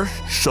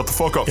 shut the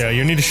fuck up. Yeah,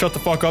 you need to shut the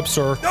fuck up,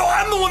 sir. No,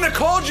 I'm the one that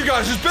called you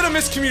guys, there's been a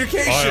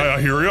miscommunication! I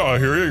hear you.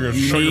 You're gonna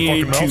shut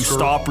your fucking mouth, sir.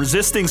 Stop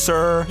resisting,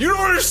 sir. You don't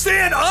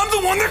understand, I'm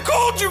the one that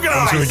called you guys!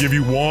 I'm just gonna give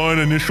you one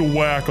initial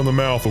whack on the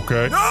mouth,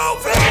 okay? No,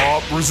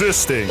 Stop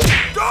resisting.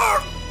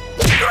 Dirk!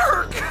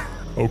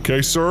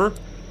 Okay, sir?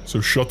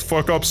 So shut the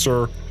fuck up,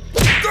 sir.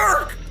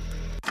 Dirk!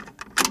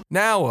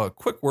 Now, a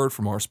quick word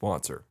from our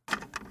sponsor.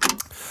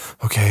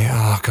 Okay,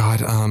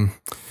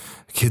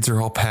 kids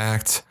are all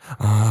packed.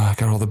 I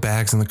got all the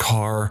bags in the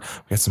car.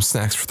 We got some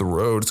snacks for the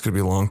road. It's gonna be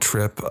a long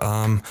trip.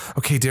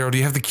 Okay, Daryl, do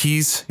you have the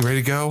keys? You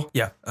ready to go?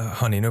 Yeah,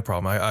 honey, no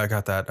problem. I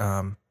got that.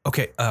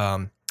 Okay,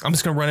 I'm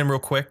just gonna run in real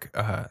quick.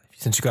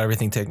 Since you got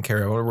everything taken care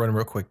of, I want to run in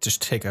real quick.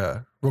 Just take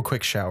a real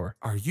quick shower.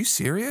 Are you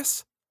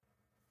serious?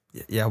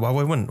 Yeah, why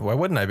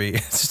wouldn't I be?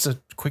 It's just a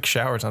quick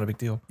shower. It's not a big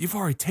deal. You've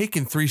already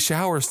taken 3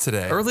 showers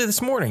today. Early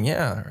this morning,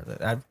 yeah.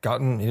 I've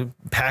gotten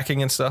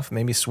packing and stuff,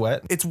 made me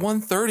sweat. It's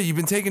 1:30. You've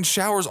been taking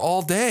showers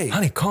all day.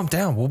 Honey, calm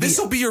down.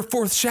 This'll be your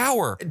 4th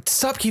shower.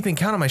 Stop keeping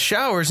count of my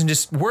showers and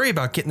just worry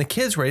about getting the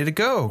kids ready to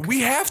go. We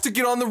have to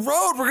get on the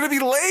road. We're gonna be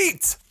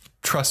late.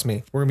 Trust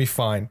me, we're gonna be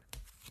fine.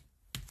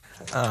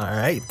 All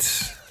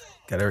right.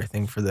 Got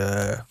everything for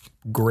the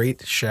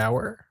great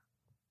shower.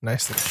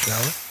 Nice little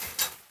shower.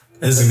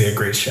 This is gonna be a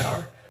great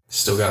shower.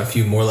 Still got a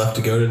few more left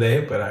to go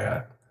today, but I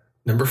got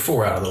number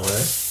 4 out of the way.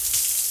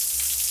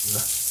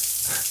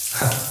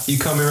 You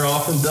come here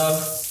often, Dove?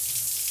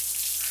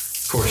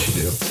 Of course you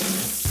do.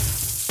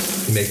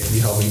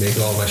 You help me make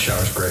all my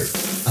showers great.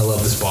 I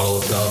love this bottle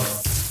of Dove.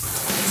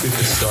 We've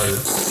just started.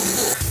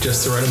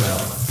 Just the right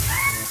amount.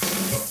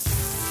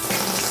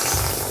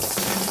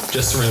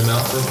 Just the right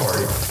amount for a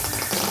party.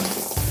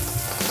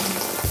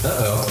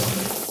 Uh-oh.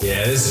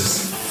 Yeah, this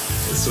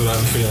is what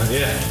I'm feeling.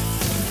 Yeah.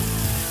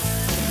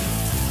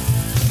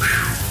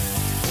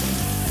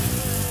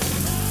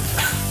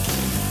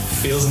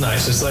 Feels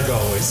nice, just like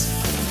always.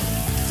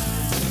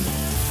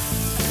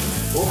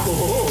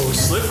 Oh,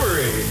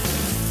 slippery.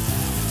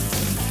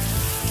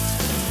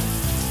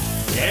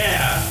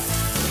 Yeah.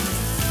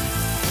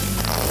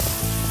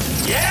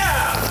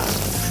 Yeah.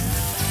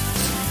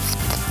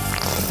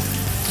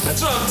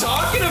 That's what I'm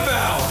talking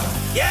about.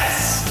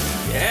 Yes.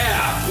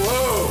 Yeah.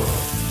 Whoa.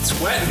 It's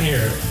wet in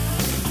here.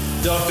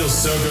 Dove feels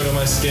so good on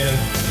my skin.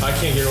 I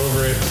can't get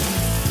over it.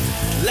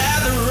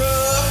 Lather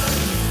up,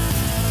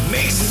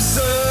 make some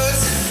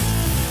suds.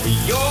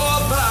 Your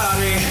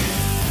body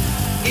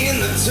in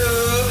the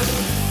tub,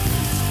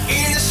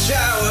 in the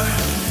shower,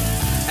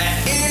 at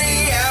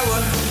any hour.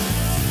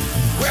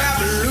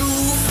 Grab a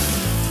loop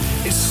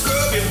and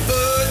scrub your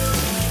butt.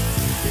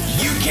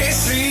 You can't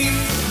sleep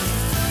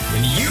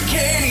and you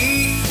can't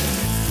eat.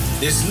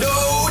 There's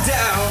no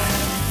doubt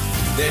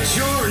that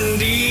you're in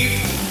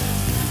deep.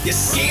 Your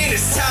skin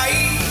is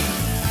tight,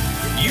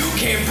 you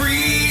can't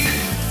breathe.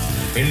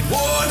 And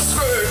one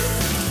squirt,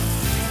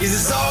 is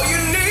this all you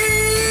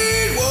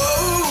need?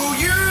 Whoa,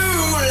 you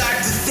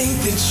like to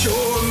think that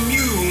you're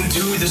immune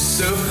to the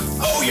stuff.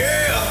 Oh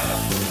yeah!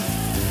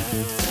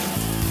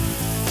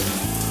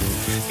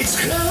 It's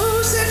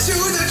closer to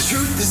the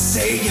truth to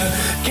say you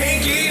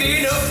can't get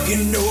enough.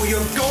 You know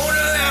you're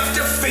gonna have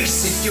to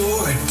face it.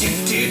 You're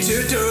addicted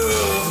to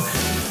Dove.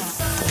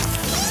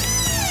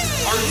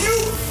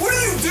 What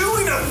are you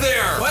doing up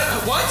there?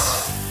 What?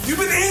 You've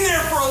been in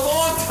there for a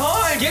long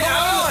time. Get Come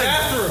out of the on.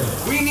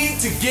 bathroom. We need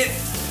to get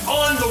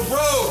on the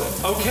road.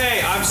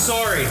 Okay, I'm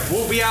sorry.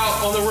 We'll be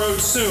out on the road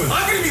soon.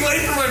 I'm gonna be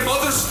late for my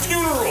mother's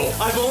funeral.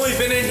 I've only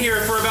been in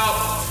here for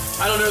about,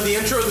 I don't know, the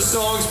intro of the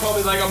song's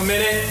probably like a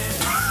minute.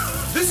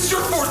 This is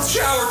your 4th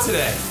shower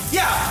today.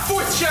 Yeah,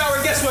 4th shower,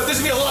 and guess what? There's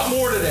gonna be a lot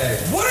more today.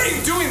 What are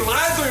you doing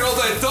lathering all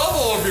that Dove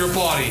all over your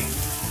body?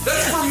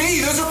 That's for me.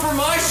 Those are for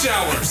my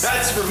showers.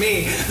 That's for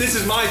me. This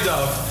is my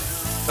Dove.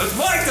 That's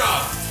my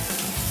Dove.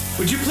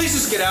 Would you please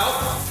just get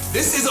out?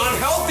 This is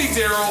unhealthy,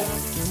 Daryl.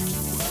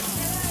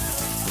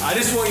 I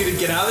just want you to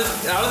get out of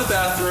the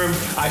bathroom.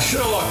 I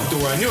should have locked the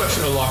door. I knew I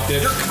should have locked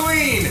it. You're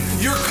clean.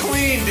 You're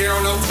clean,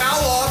 Daryl. Now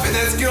towel off and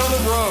let's get on the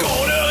road.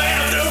 Gonna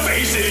have to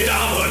face it,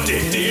 I'm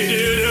addicted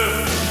to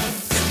Dove.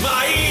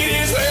 My eat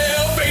is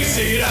well, face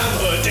it,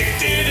 I'm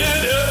addicted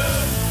to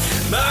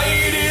Dove. My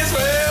eat is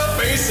well,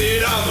 face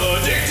it, I'm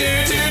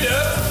addicted to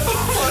Dove. Oh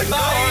my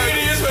My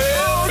eat is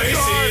well,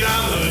 face it,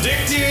 I'm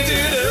addicted to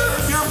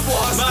Dove. You're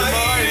lost your My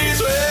mind. eat is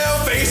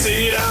well, face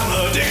it,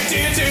 I'm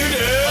addicted to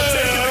Dove. I'm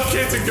taking the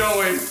kids and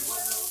going.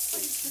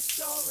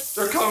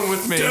 They're coming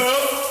with me.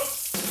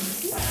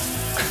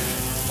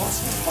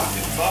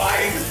 Fucking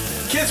fine.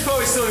 Kids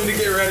probably still need to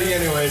get ready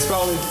anyway. It's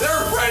probably.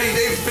 They're ready.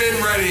 They've been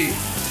ready.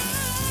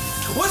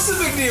 What's the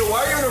big deal?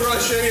 Why are you in a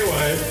rush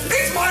anyway?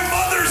 It's my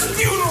mother's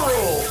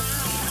funeral.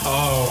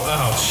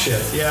 Oh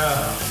shit. Yeah.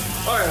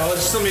 All right,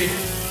 let me.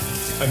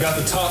 I got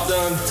the top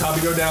done. Time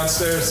to go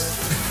downstairs.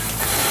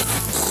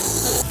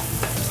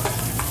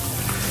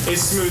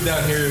 It's smooth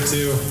down here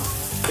too.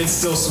 It's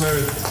still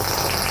smooth.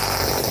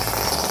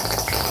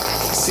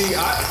 See,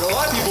 a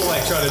lot of people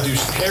like try to do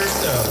hair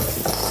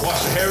stuff, wash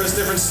their hair with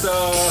different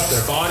stuff,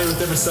 their body with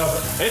different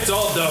stuff. It's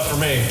all Dove for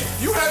me.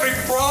 You have a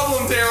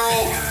problem,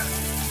 Daryl.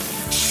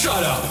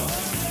 Shut up.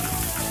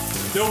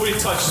 Nobody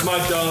touches my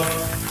Dove.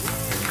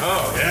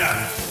 Oh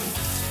yeah.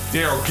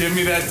 Daryl, give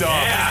me that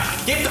Dove. Yeah.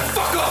 Get the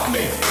fuck off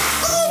me.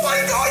 Oh my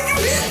God, you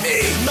hit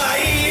me.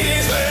 My eat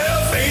is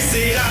well, face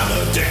it,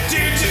 I'm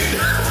addicted to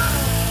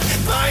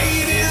Dove. My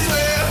eat is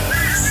well.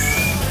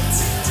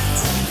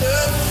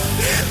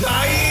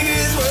 My eat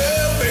is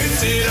well,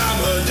 face it,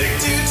 I'm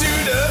addicted to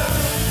Dove.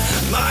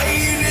 My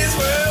eat is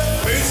well,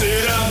 face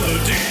it, I'm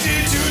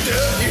addicted to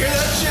Dove. You hear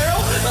that,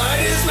 Cheryl?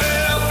 My eat is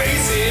well,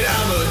 face it,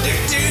 I'm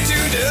addicted to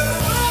Dove.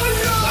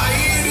 My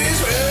eat is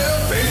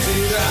well, face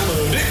it, I'm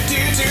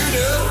addicted to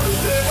Dove.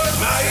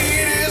 My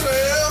eat is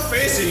well,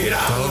 face it,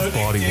 I'm Dove addicted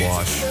body to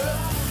wash.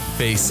 Dove.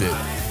 Face it,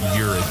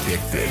 you're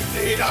addicted.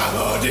 I'm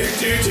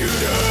addicted to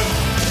Dove.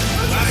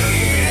 My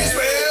eat is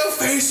well,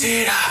 face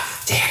it, I'm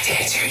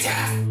addicted to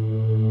Dove.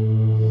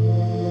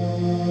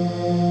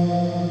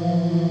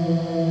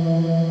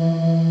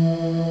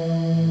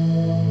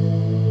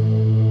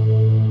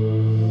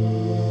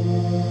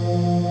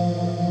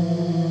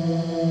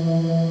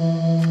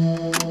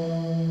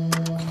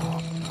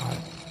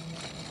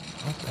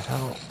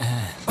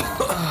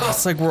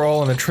 It's like we're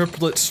all in a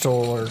triplet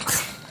stroller.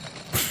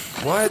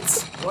 What?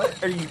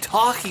 What are you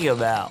talking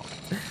about?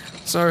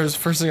 Sorry, it was the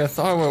first thing I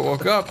thought when I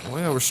woke up. Well,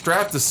 yeah, we're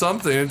strapped to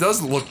something. It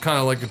does look kind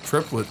of like a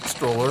triplet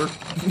stroller.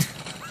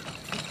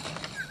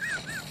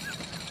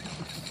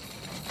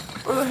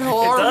 Where the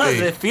hell It are does.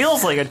 we? It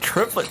feels like a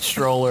triplet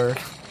stroller.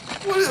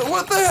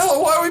 What the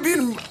hell? Why are we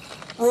being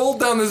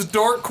rolled down this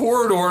dark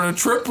corridor in a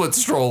triplet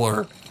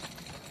stroller?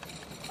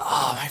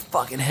 Oh, my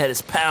fucking head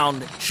is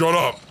pounding. Shut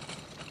up.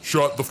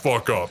 Shut the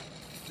fuck up.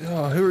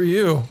 Oh, who are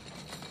you?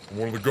 I'm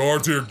one of the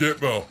guards here,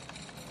 Gitmo.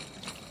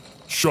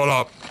 Shut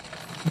up.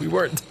 We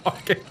weren't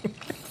talking.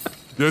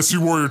 Yes, you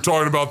were. You're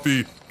talking about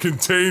the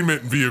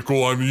containment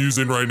vehicle I'm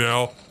using right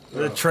now.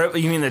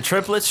 You mean the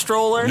triplet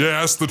stroller?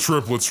 Yes, the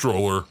triplet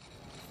stroller.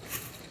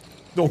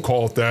 Don't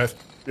call it that.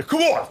 Yeah,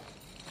 come on.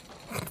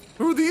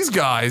 Who are these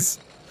guys?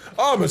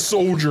 I'm a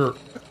soldier.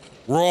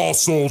 We're all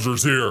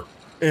soldiers here.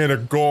 And a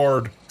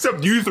guard.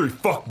 Except you three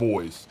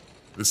fuckboys.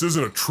 This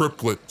isn't a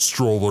triplet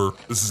stroller.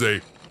 This is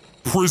a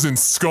prison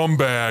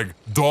scumbag,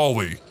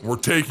 Dolly. We're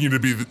taking you to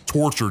be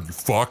tortured, you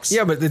fucks.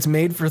 Yeah, but it's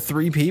made for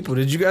 3 people.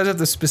 Did you guys have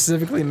to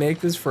specifically make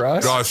this for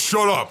us? Guys,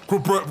 shut up.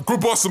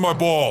 Quit busting my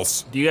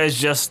balls. Do you guys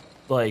just,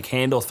 like,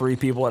 handle 3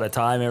 people at a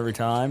time every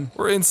time?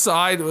 We're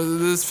inside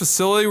this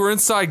facility. We're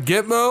inside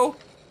Gitmo.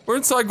 We're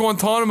inside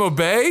Guantanamo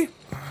Bay.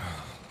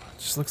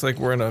 Just looks like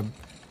we're in a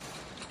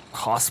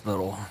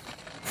hospital.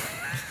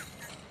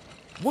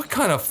 What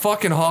kind of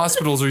fucking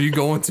hospitals are you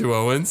going to,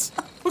 Owens?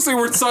 Looks like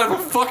we're inside of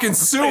a fucking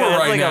sewer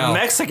right now. Like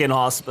a Mexican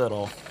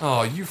hospital.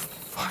 Oh, you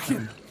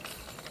fucking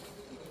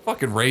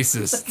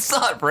racist. It's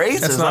not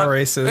racist. That's not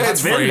racist.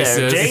 It's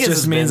racist. It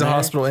just means a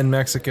hospital in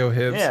Mexico,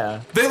 Hibbs.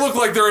 Yeah. They look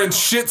like they're in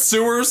shit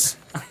sewers.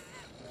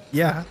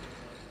 Yeah.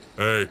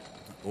 Hey,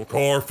 we'll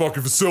call our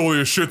fucking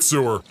facility a shit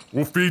sewer.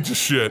 We'll feed you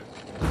shit.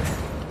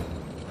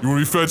 You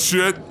wanna be fed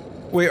shit?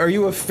 Wait, are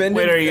you offended?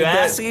 Wait, are you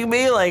asking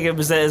me? Like,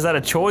 is that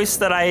a choice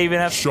that I even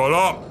have? Shut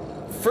up.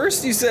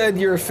 First you said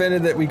you're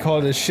offended that we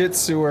called it a shit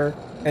sewer,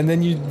 and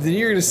then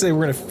you're gonna say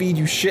we're gonna feed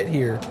you shit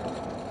here.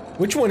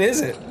 Which one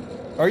is it?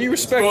 Are you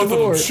respectable? Both of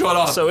them, shut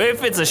up. So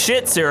if it's a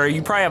shit sewer,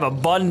 you probably have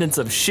abundance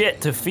of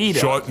shit to feed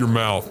it. Shut your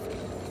mouth.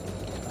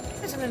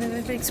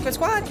 Big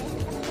squad.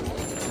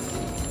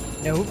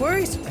 No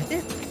worries, right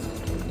there.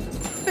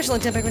 Special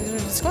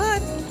intent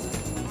squad.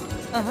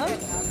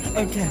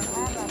 Okay.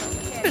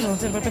 Special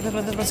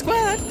intent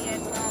squad.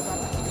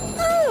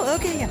 Oh,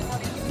 okay, yeah.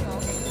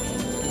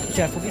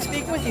 Jeff will be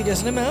speaking with you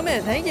just in a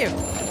moment. Thank you.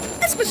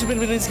 Special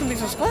intent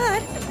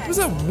squad. What's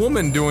that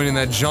woman doing in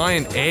that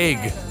giant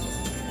egg?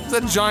 What's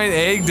that giant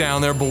egg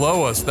down there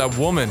below us? That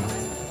woman.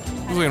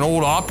 Looks like an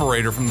old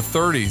operator from the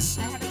 30s.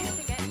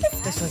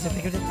 Special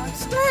intent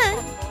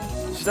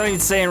squad. She's not even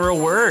saying real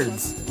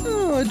words.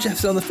 Oh,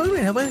 Jeff's on the phone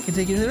right now, but I can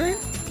take you to the right.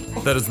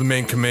 That is the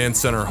main command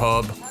center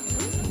hub.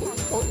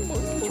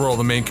 It's where all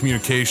the main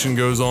communication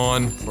goes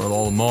on, where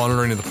all the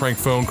monitoring of the prank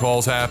phone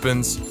calls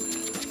happens.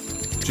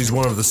 She's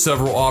one of the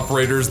several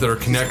operators that are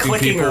connecting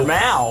Clicking people. her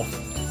mouth.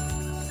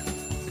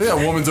 I think that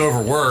woman's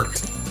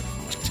overworked.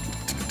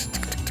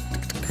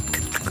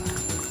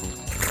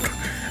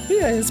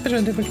 Yeah, Special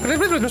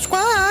Intent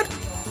Squad.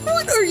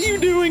 What are you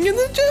doing in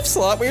the Jeff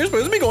slot where you're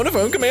supposed to be going to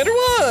Phone Commander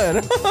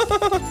 1?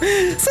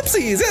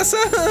 Subsies, yes.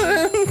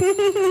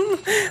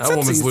 That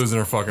woman's losing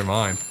her fucking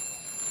mind.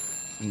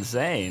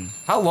 Insane.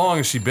 How long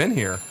has she been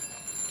here?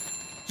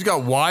 She's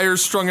got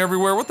wires strung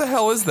everywhere. What the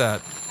hell is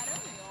that?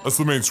 That's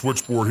the main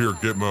switchboard here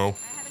at Gitmo.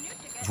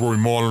 It's where we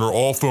monitor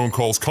all phone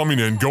calls coming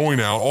in,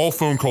 going out, all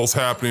phone calls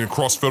happening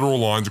across federal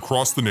lines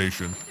across the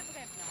nation.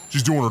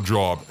 She's doing her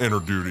job and her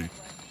duty.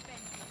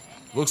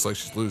 Looks like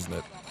she's losing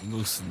it.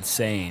 Looks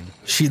insane.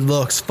 She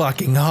looks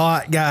fucking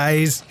hot,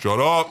 guys. Shut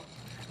up.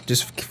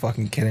 Just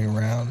fucking kidding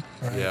around.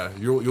 Right. Yeah,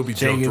 you'll be joked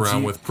Jenkins,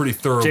 around with pretty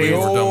thoroughly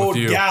Jenkins, if we're done with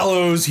you.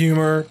 Gallows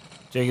humor.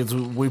 Jenkins,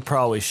 we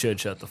probably should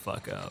shut the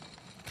fuck up.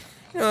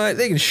 You know what?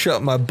 They can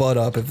shut my butt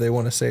up if they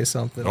want to say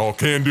something. Oh,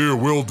 can do,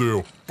 will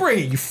do. Bring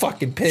it, you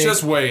fucking pig.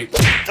 Just wait.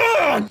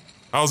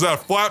 How's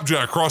that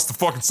flapjack across the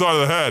fucking side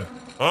of the head?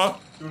 Huh?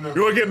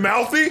 You wanna get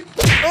mouthy?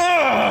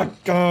 Oh,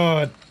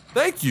 God.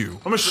 Thank you.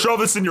 I'm gonna shove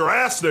this in your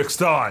ass next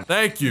time.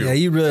 Thank you. Yeah,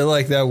 you'd really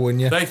like that,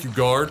 wouldn't you? Thank you,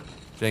 guard.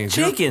 Jenkins,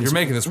 you're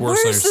making this worse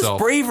on where's yourself.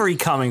 this bravery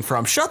coming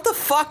from? Shut the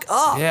fuck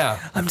up. Yeah,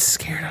 I'm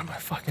scared out of my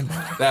fucking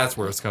mind. that's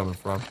where it's coming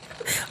from.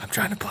 I'm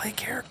trying to play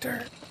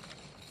character.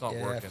 It's not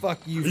Yeah, working. fuck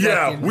you.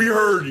 Yeah, fucking- we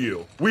heard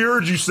you. We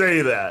heard you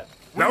say that.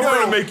 Now we're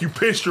gonna make you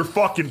piss your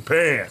fucking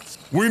pants.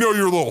 We know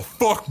you're a little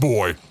fuck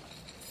boy.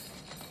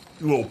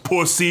 You little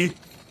pussy.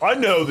 I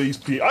know these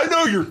people. I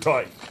know you're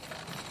tight.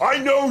 I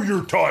know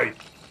you're tight.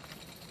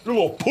 You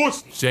little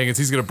pussy. Jenkins,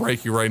 he's gonna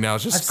break you right now.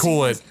 Just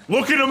cool it.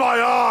 Look into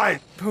my eyes.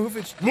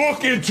 Povich.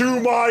 Look into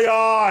my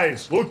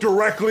eyes. Look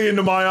directly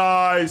into my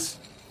eyes.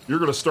 You're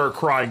gonna start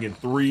crying in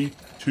 3,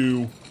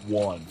 2,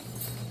 1.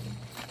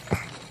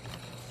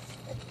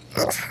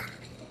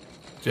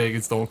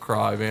 Jenkins, don't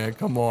cry, man.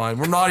 Come on.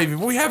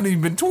 We haven't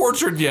even been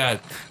tortured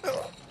yet.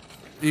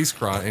 He's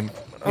crying.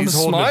 I'm He's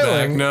holding it back.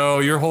 smiling. No,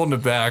 you're holding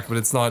it back,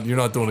 but you're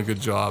not doing a good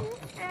job.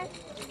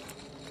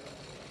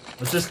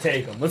 Let's just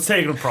take them. Let's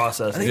take them to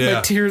process I think Yeah.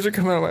 my tears are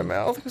coming out of my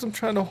mouth because I'm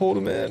trying to hold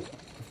them in.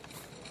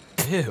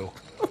 Ew.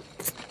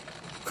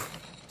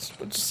 Just a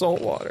bunch of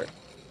salt water.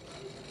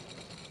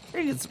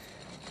 Jenkins,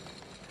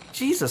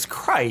 Jesus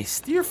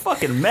Christ, you're a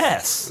fucking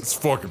mess. It's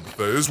fucking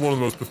pathetic. This is one of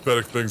the most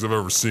pathetic things I've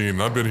ever seen.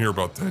 I've been here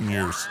about 10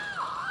 years.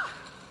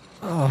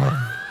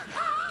 Oh.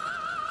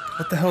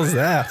 What the hell is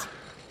that?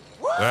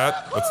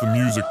 That's the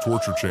music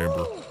torture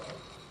chamber.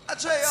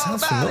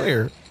 Sounds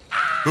familiar.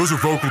 Those are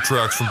vocal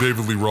tracks from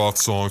David Lee Roth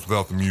songs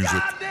without the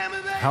music.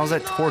 How's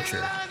that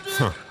torture?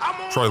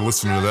 Try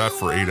listening to that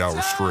for 8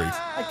 hours straight.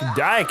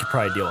 I could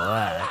probably deal with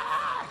that.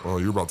 Well,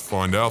 you're about to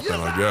find out then,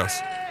 I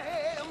guess.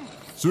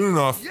 Soon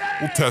enough,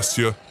 we'll test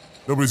you.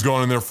 Nobody's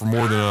gone in there for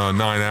more than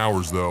 9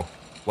 hours, though.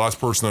 Last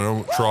person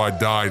I tried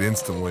died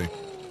instantly.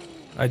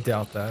 I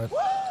doubt that.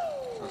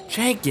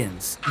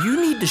 Jenkins,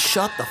 you need to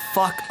shut the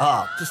fuck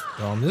up. Just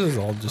dumb. This is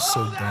all just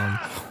so dumb.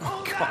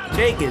 God,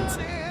 Jenkins,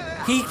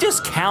 He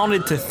just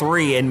counted to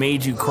 3 and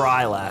made you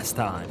cry last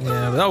time.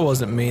 Yeah, but that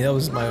wasn't me. That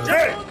was my own.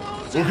 Hey!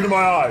 Look into my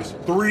eyes.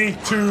 3,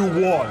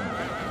 2,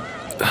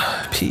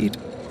 1. Pete.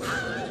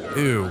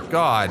 Ew,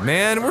 God,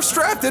 man, we're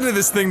strapped into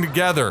this thing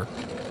together.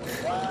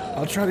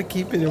 I'll try to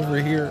keep it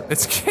over here.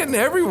 It's getting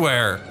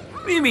everywhere.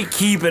 What do you mean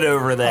keep it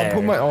over there? I'll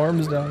put my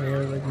arms down here,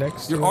 like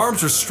next to Your it.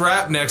 arms are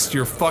strapped next to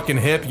your fucking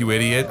hip, you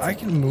idiot. I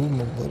can move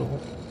them a little.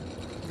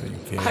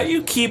 How are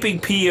you keeping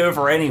P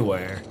over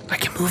anywhere? I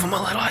can move them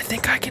a little. I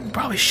think I can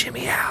probably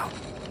shimmy out.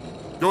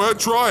 Go ahead,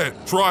 try it.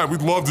 Try it.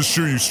 We'd love to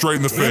shoot you straight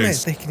in the Damn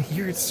face. it, they can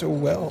hear it so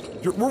well.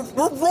 We're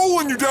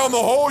rolling you down the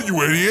hall,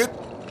 you idiot.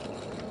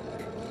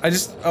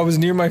 I was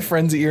near my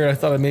friend's ear and I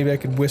thought maybe I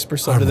could whisper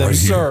something to them. right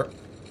here. Sir.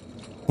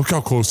 Look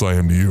how close I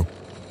am to you.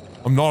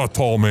 I'm not a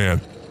tall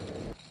man.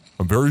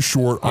 I'm very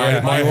short. My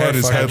you head are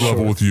is fucking head level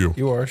short. with you.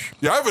 You are.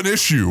 Yeah, I have an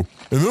issue,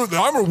 and I'm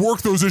gonna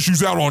work those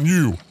issues out on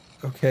you.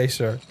 Okay,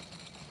 sir.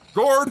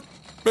 Guard,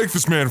 make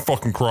this man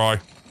fucking cry.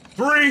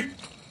 3,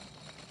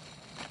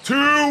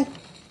 2,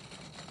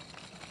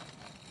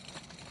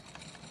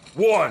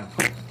 1.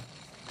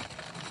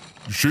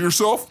 You shit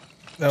yourself?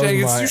 That was Dang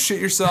it, my- you shit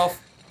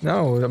yourself.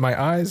 No, my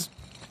eyes.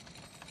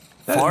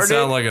 That didn't Farted?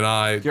 sound like an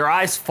eye. Your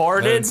eyes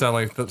That didn't farted? sound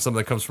like something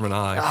that comes from an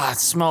eye. Ah, it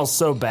smells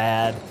so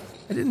bad.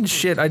 I didn't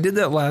shit. I did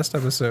that last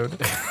episode.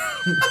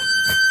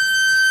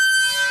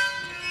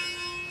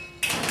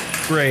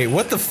 Great.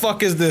 What the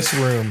fuck is this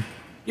room?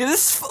 Yeah,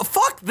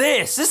 fuck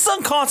this. This is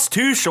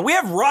unconstitutional. We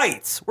have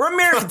rights. We're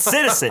American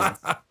citizens.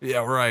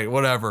 Yeah, right,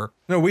 whatever.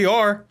 No, we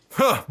are.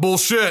 Huh,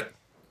 bullshit.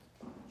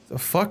 The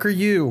fuck are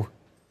you?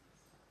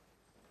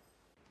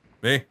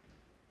 Me?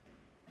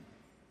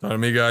 Talking to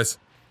me, guys.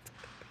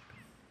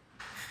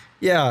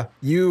 Yeah,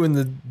 you and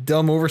the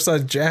dumb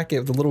oversized jacket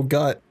with the little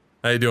gut.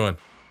 How you doing?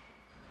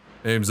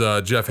 Name's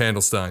Jeff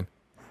Handelstein.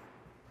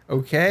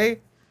 Okay.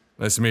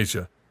 Nice to meet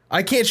you.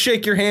 I can't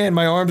shake your hand.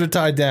 My arms are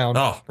tied down.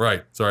 Oh,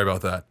 right. Sorry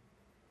about that.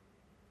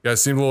 You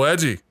guys seem a little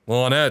edgy. A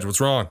little on edge. What's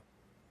wrong?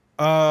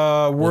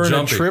 We're in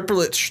jumpy. a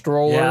triplet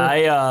stroller.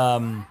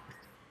 Yeah,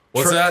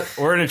 What's that?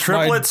 we're in a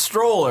triplet My-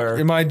 stroller.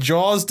 And my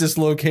jaw's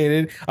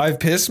dislocated. I've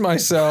pissed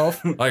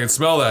myself. I can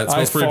smell that. It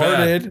I smells pretty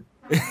bad. farted.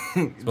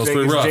 Smells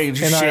pretty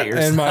rough.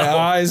 And my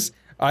eyes,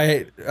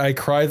 I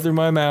cried through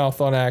my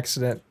mouth on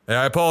accident. Hey,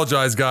 I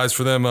apologize, guys,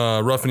 for them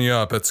roughing you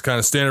up. It's kind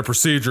of standard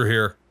procedure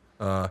here.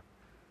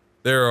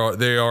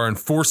 They are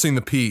enforcing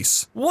the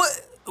peace. What?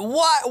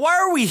 Why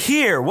are we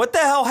here? What the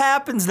hell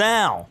happens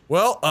now?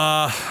 Well,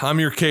 I'm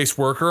your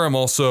caseworker. I'm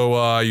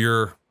also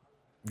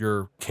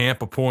your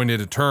camp-appointed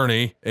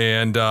attorney,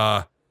 and you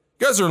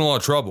guys are in a lot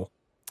of trouble.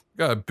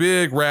 Got a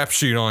big rap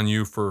sheet on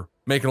you for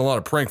making a lot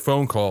of prank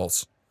phone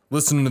calls,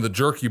 listening to the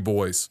Jerky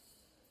Boys,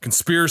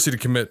 conspiracy to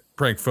commit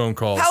prank phone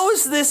calls. How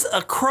is this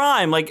a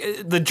crime? Like,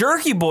 the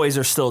Jerky Boys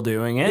are still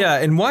doing it. Yeah,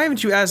 and why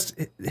haven't you asked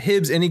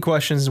Hibbs any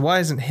questions? Why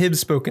hasn't Hibbs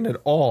spoken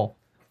at all?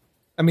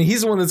 I mean,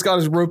 he's the one that's got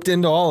us roped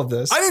into all of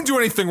this. I didn't do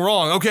anything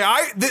wrong, okay?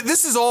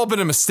 This has all been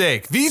a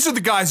mistake. These are the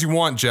guys you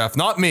want, Jeff,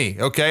 not me,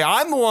 okay?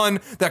 I'm the one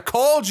that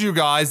called you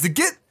guys to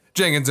get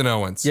Jenkins and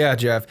Owens. Yeah,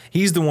 Jeff.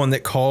 He's the one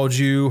that called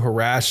you,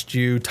 harassed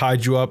you,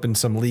 tied you up in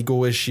some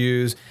legal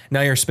issues.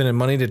 Now you're spending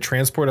money to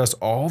transport us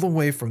all the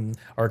way from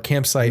our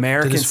campsite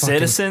American to this fucking-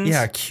 citizens?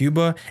 Yeah,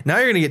 Cuba. Now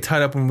you're gonna get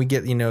tied up when we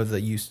get,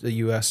 the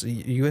US.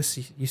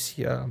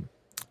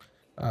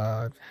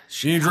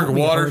 You need a drink of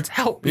water?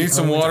 Help me. You need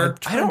some water?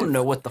 I don't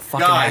know what the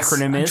fucking Guys,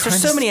 acronym is.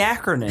 There's so many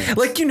acronyms.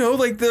 Like,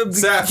 like the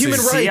SAFCs. human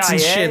rights and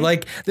CIA. shit.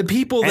 Like the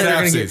people that are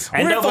gonna get. SAFCs.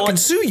 We're gonna And fucking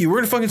sue you. We're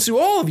gonna fucking sue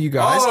all of you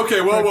guys. Oh,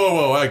 okay,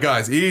 whoa. Hey,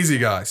 guys, easy,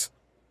 guys.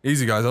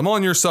 Easy, guys. I'm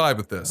on your side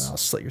with this. I'll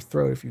slit your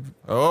throat if you.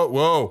 Oh,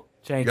 whoa.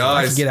 Jenkins. If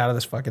I Guys, could get out of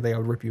this fucking thing, I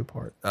would rip you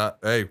apart.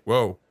 hey,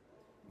 whoa.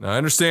 Now, I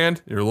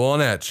understand you're a little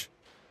on edge.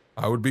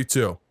 I would be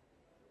too.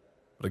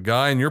 But a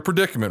guy in your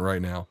predicament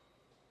right now,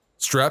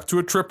 strapped to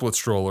a triplet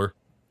stroller,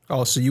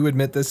 Oh, so you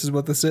admit this is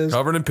what this is?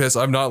 covered in piss.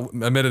 I've not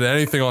admitted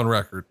anything on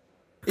record.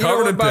 You know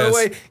Covered what, in by piss. the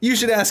way, you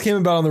should ask him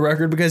about on the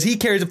record because he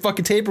carries a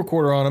fucking tape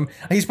recorder on him.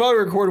 He's probably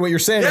recording what you're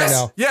saying right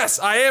now. Yes,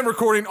 I am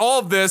recording all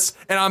of this,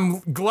 and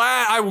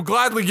I will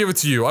gladly give it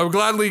to you. I will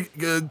gladly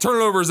turn it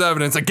over as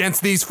evidence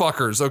against these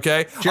fuckers,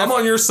 okay? Jeff, I'm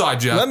on your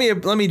side, Jeff.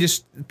 Let me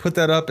just put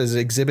that up as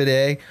Exhibit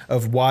A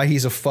of why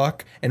he's a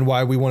fuck and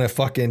why we want to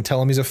fucking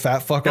tell him he's a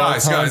fat fuck all the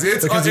Guys, time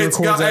it's because he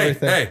records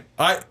everything.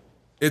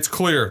 it's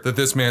clear that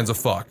this man's a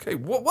fuck. Hey,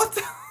 what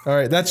the? All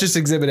right, that's just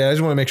Exhibit A. I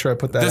just want to make sure I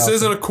put that. This out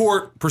isn't there. a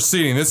court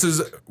proceeding.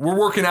 We're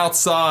working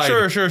outside.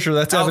 Sure.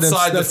 That's evidence.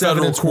 outside the That's federal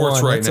evidence courts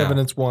one. right That's now.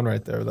 evidence one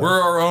right there. Though.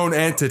 We're our own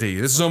entity.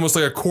 This is almost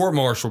like a court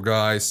martial,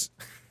 guys.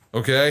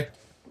 Okay?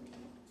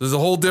 There's a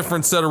whole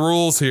different set of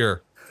rules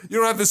here. You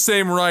don't have the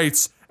same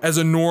rights as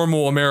a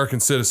normal American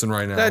citizen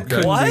right now. That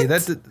okay?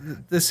 couldn't be.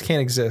 This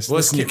can't exist.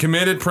 Listen, you This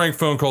committed prank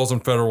phone calls on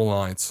federal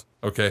lines.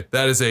 Okay?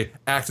 That is a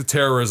act of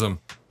terrorism,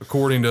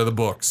 according to the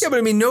books. yeah, but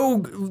I mean,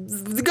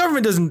 the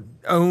government doesn't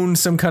own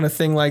some kind of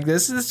thing like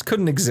this. This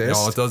couldn't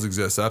exist. No, it does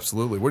exist,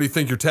 absolutely. What do you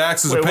think your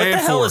taxes Wait, are what paying the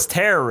hell for? is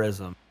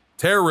terrorism?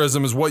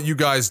 Terrorism is what you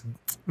guys...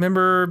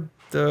 Remember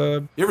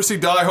the... You ever see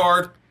Die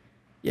Hard?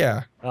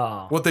 Yeah.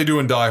 Oh. What they do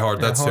in Die Hard,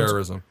 that's Hans-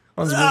 terrorism.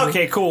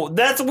 Okay, cool.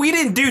 We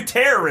didn't do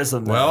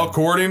terrorism. Then. Well,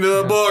 according to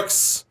the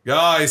books,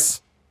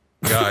 guys.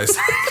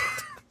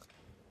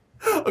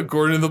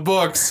 According to the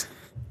books,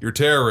 you're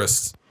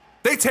terrorists.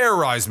 They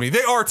terrorize me.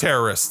 They are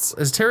terrorists.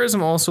 Is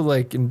terrorism also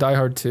like in Die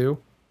Hard 2?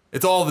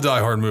 It's all the Die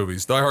Hard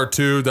movies. Die Hard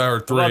 2, Die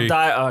Hard 3.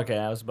 Okay,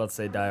 I was about to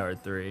say Die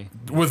Hard 3.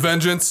 With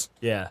Vengeance?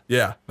 Yeah.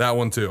 Yeah, that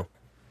one too.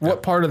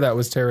 What part of that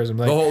was terrorism?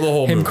 Like The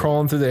whole him movie.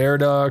 crawling through the air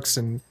ducts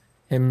and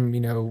him,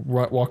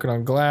 walking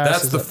on glass.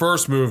 That's Is the that-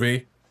 first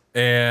movie,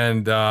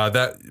 and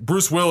that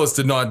Bruce Willis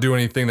did not do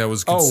anything that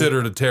was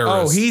considered a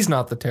terrorist. Oh, he's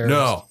not the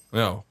terrorist.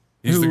 No.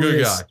 He's the Who good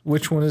is- guy.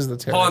 Which one is the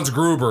terrorist? Hans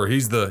Gruber,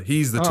 he's the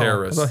Oh,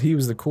 terrorist. I thought he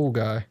was the cool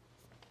guy.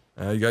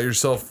 You got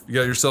yourself a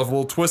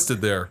little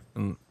twisted there.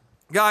 And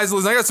guys,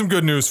 listen, I got some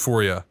good news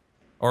for you.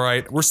 All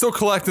right, we're still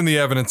collecting the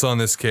evidence on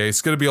this case.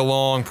 It's going to be a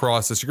long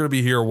process. You're going to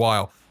be here a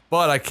while.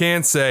 But I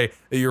can say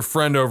that your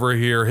friend over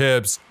here,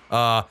 Hibbs,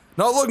 not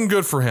looking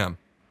good for him.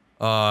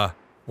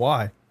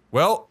 Why?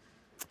 Well,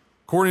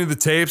 according to the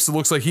tapes, it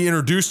looks like he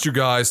introduced you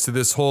guys to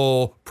this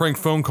whole prank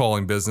phone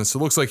calling business. It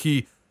looks like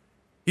he's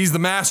the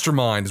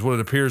mastermind, is what it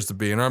appears to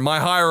be. And my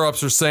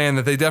higher-ups are saying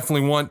that they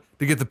definitely want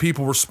to get the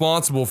people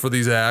responsible for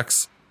these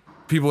acts,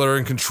 people that are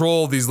in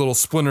control of these little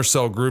splinter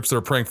cell groups that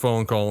are prank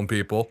phone calling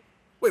people.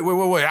 Wait. What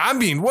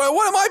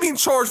am I being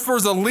charged for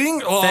as a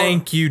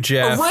Thank you,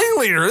 Jeff. A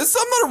ringleader. I'm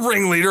not a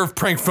ringleader of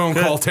prank phone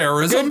call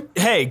terrorism.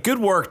 Good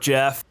work,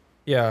 Jeff.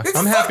 Yeah, It's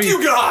I'm fuck happy.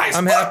 you guys.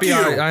 I'm Fuck happy. you.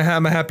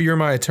 I'm happy you're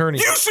my attorney.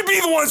 You should be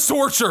the ones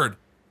tortured.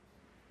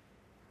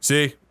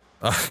 See,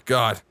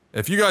 God,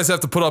 if you guys have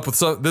to put up with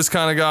this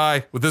kind of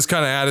guy with this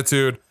kind of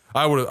attitude,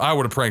 I would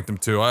have pranked him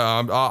too.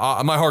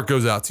 My heart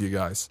goes out to you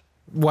guys.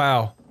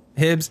 Wow,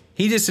 Hibbs.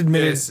 He just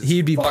admitted This is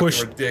he'd be fucking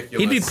pushed. ridiculous.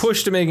 He'd be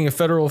pushed to making a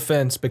federal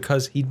offense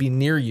because he'd be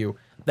near you.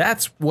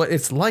 That's what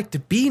it's like to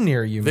be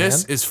near you, man.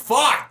 This is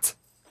fucked.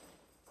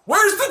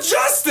 Where's the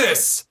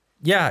justice?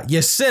 Yeah,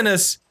 you sent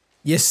us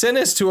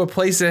to a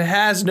place that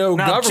has no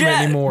Now,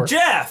 government anymore.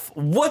 Jeff,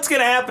 what's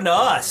gonna happen to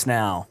us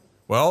now?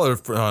 Well,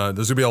 there's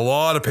gonna be a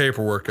lot of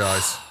paperwork,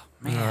 guys.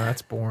 Oh,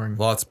 that's boring.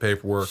 Lots of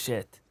paperwork.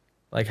 Shit.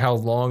 Like, how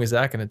long is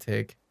that going to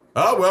take?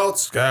 Oh well,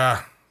 it's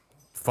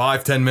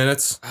 5-10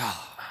 minutes.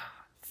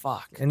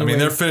 Fuck. Anyway, I mean,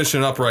 they're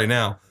finishing up right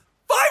now.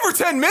 5 or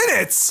 10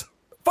 minutes.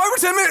 5 or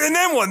 10 minutes, and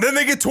then what? Then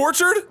they get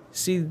tortured?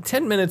 See,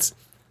 10 minutes.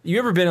 You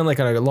ever been in like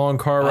a long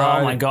car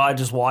ride? Oh my god,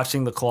 just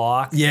watching the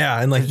clock.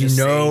 Yeah, and like Just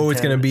saying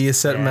it's 10 gonna be a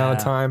set amount of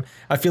yeah. time.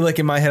 I feel like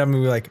in my head I'm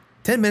gonna be like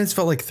 10 minutes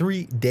felt like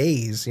 3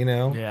 days.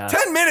 Yeah.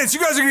 10 minutes.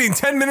 You guys are getting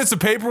 10 minutes of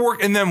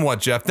paperwork, and then what,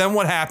 Jeff? Then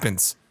what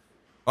happens?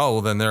 Oh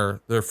well, then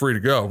they're free to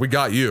go. We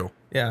got you.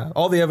 Yeah,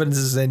 all the evidence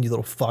is in, you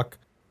little fuck.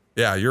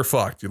 Yeah, you're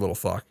fucked, you little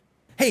fuck.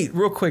 Hey,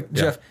 real quick,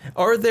 Jeff,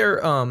 are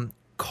there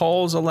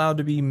calls allowed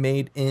to be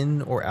made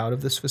in or out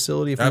of this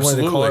facility? If we wanted to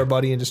call Absolutely. our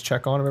buddy and just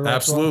check on him every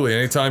once in a while? Absolutely.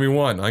 Anytime you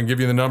want. I can give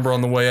you the number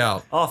on the way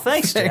out. Oh,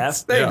 thanks, Jeff.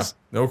 Thanks.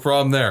 Yeah, no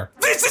problem there.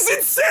 This is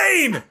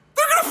insane! They're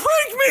gonna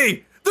prank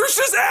me! They're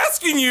just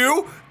asking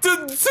you to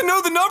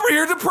know the number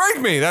here to prank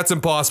me. That's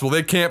impossible.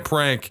 They can't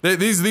prank.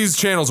 These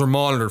channels are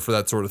monitored for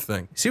that sort of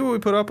thing. See what we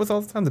put up with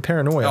all the time? The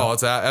paranoia. Oh,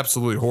 it's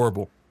absolutely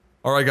horrible.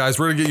 All right, guys,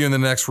 we're gonna get you in the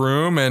next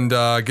room and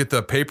get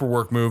the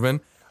paperwork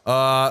moving.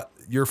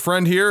 Your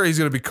friend here, he's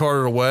gonna be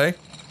carted away.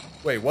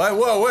 Wait, what?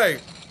 Whoa, wait.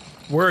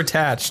 We're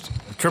attached.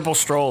 Triple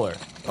stroller.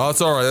 Oh,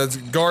 it's all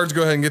right. Guards,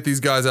 go ahead and get these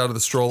guys out of the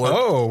stroller.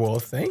 Oh, well,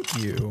 thank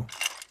you.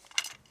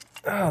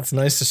 Oh, it's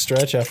nice to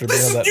stretch after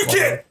being on that You flight.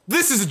 can't.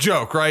 This is a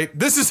joke, right?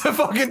 This is a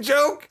fucking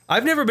joke.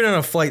 I've never been on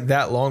a flight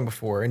that long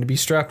before, and to be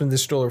strapped in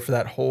this stroller for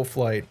that whole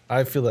flight,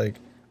 I feel like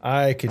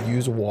I could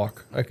use a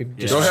walk. I could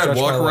just Go ahead, stretch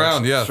walk my legs.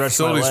 around. Yeah, Stretch my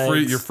facility's free.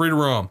 legs. You're free to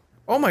roam.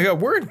 Oh my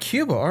god, we're in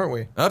Cuba, aren't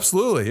we?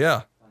 Absolutely,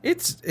 yeah.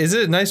 Is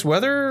it nice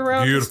weather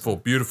around? Beautiful,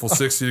 beautiful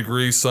 60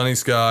 degrees, sunny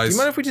skies. Do you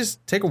mind if we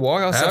just take a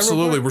walk outside? real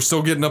Absolutely. quick? We're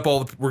still getting up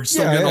all the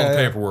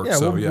paperwork. Yeah,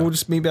 so we'll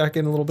just meet back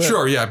in a little bit.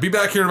 Sure, yeah. Be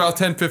back here in about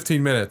 10-15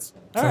 minutes.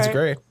 Sounds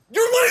great.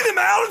 You're letting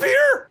them out of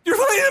here? You're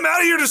letting them out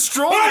of here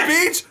destroying the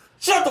beach?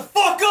 Shut the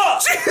fuck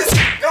up! Jesus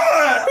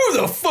God!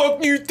 Who the fuck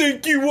do you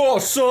think you are,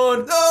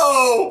 son?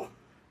 No!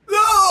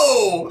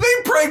 No!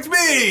 They pranked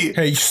me!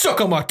 Hey, you suck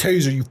on my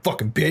taser, you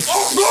fucking bitch.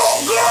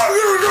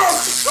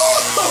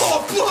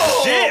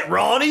 Shit,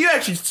 Ronnie, you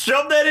actually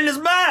shoved that in his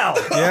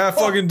mouth. Yeah, I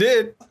fucking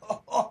did.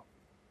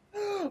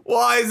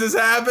 Why is this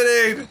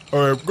happening?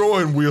 All right, go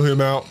ahead and wheel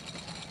him out.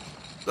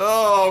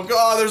 Oh,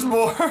 God, there's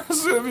more.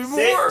 There's gonna be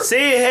more.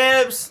 See you,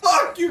 Hibbs.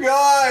 Fuck you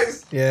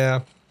guys! Yeah.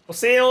 We'll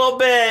see you in a little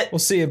bit. We'll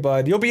see you,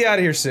 bud. You'll be out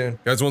of here soon. You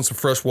guys want some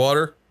fresh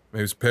water?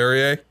 Maybe some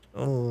Perrier?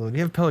 Oh, do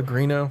you have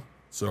Pellegrino?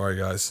 Sorry,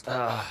 guys.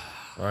 All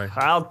right.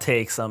 I'll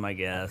take some, I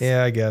guess.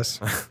 Yeah, I guess.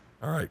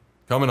 All right.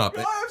 Coming up.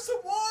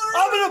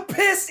 I'm gonna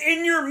piss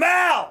in your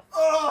mouth.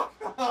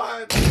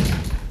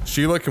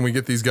 Sheila, can we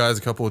get these guys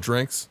a couple of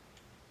drinks?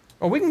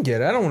 Oh, we can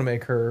get it. I don't want to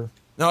make her.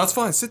 No, that's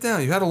fine. Sit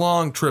down. You had a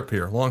long trip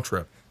here. Long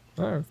trip.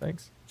 Oh,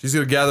 thanks. She's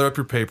gonna gather up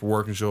your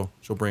paperwork and she'll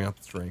bring out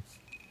the drinks.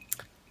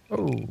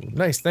 Oh,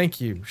 nice.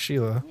 Thank you,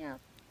 Sheila.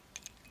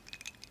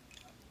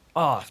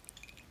 Oh,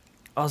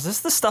 Oh, is this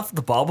the stuff with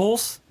the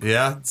bubbles?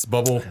 Yeah, it's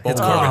bubble. It's water.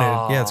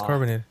 carbonated. Yeah, it's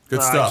carbonated.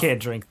 Good stuff. I can't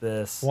drink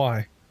this.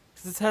 Why?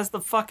 Because it has the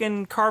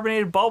fucking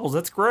carbonated bubbles.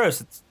 That's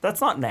gross.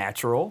 That's not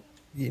natural.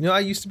 You know, I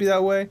used to be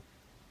that way,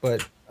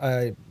 but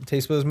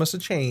taste buds must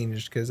have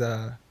changed because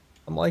I'm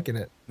liking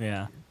it.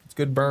 Yeah. It's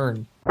good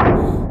burn.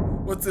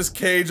 What's this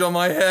cage on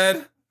my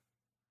head?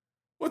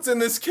 What's in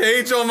this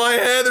cage on my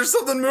head? There's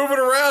something moving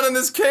around in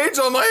this cage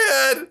on my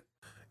head.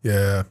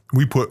 Yeah,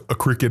 we put a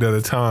cricket at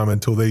a time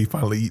until they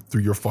finally eat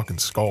through your fucking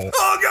skull.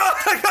 Oh god,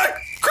 I got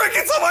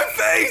crickets on my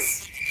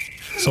face!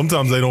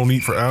 Sometimes they don't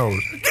eat for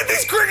hours. Get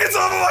these crickets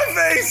off of my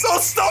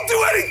face! Don't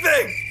do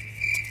anything!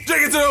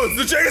 Jenkins and Owens,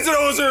 the Jenkins and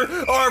Owens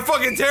are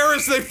fucking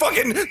terrorists. They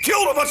fucking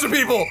killed a bunch of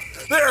people.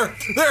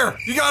 There,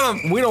 you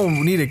got them. We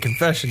don't need a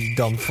confession, you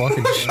dumb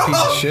fucking piece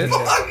of shit. We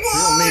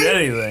don't need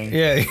anything.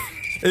 Yeah,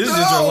 this is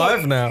just our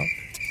life now.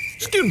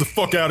 Just get him the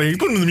fuck out of here.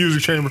 Put him in the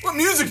music chamber. What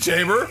music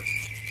chamber?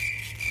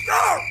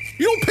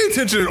 You don't pay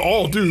attention at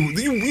all, dude.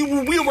 We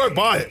were right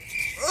by it.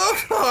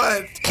 Oh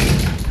god.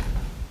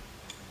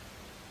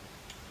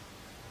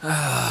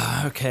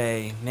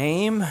 Okay,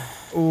 name.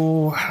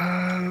 Oh,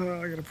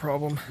 I got a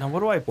problem. Now,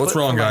 what do I put? What's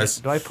wrong, guys?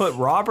 Do I put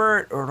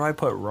Robert or do I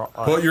put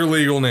Put your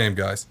legal name,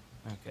 guys.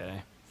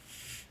 Okay.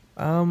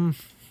 I'm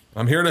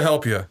here to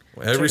help you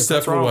every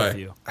step of the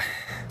way.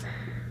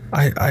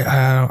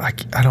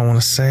 I don't want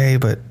to say,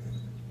 but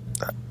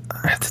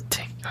I have to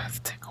think.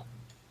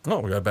 Oh,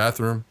 we got a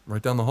bathroom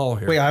right down the hall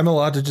here. Wait, I'm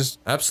allowed to just...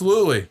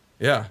 Absolutely.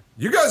 Yeah.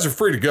 You guys are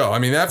free to go. I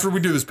mean, after we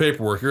do this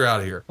paperwork, you're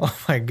out of here. Oh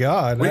my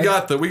god. We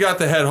got the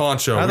head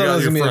honcho. I thought it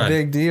was going to be a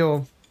big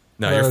deal.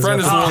 No, your friend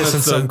is the one that's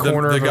in some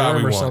corner the of a guy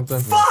room we or want. something.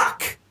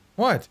 Fuck!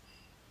 What?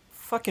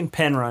 Fucking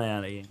pen run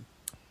out of you.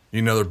 You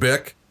another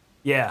Bic?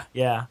 Yeah.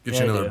 Get you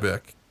another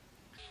Bic.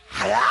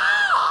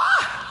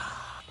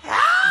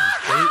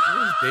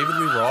 David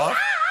Lee Roth?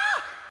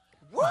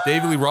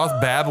 David Lee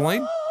Roth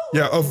babbling?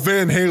 Yeah, of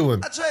Van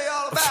Halen.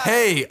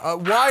 Hey,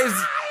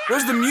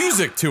 where's the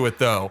music to it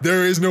though?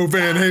 There is no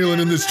Van Halen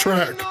in this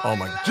track. Oh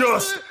my god.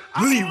 Just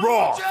Lee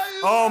Roth.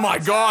 Oh my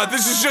god,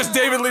 this is just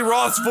David Lee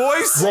Roth's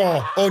voice?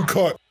 Raw,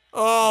 uncut.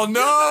 Oh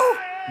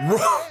no!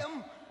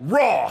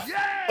 Roth,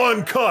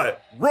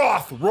 uncut.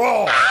 Roth,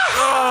 raw.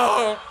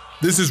 Oh,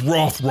 This is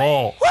Roth,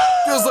 raw.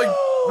 feels like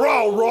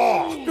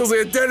Raw. feels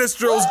like a dentist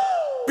drill's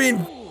being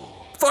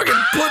fucking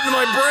put in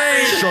my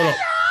brain. Shut up.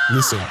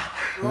 Listen.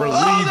 Relieve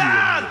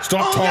you.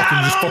 Stop talking,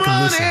 just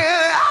fucking listen.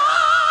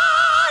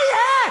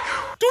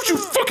 Don't you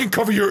fucking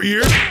cover your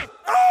ears?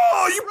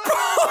 Oh, you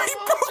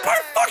broke my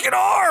fucking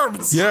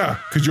arms! Yeah,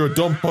 because you're a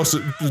dumb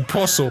puzzle.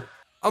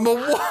 I'm a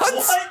what?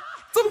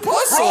 It's a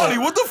puzzle! Ronnie,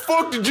 what the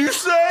fuck did you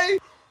say?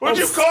 What'd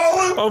you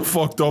call him? I'm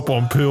fucked up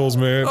on pills,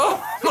 man.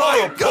 Oh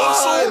my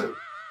god!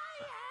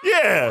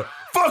 Yeah,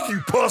 fuck you,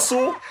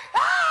 puzzle.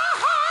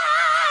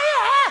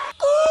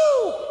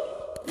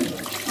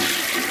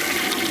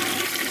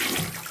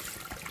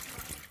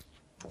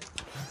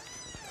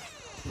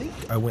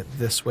 I went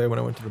this way when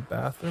I went to the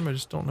bathroom. I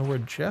just don't know where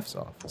Jeff's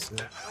office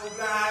is.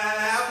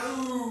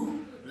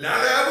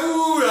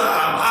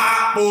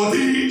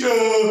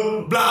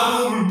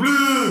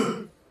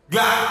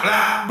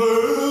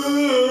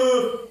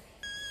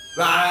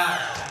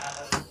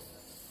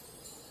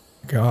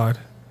 God,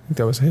 I think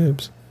that was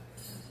Hibbs.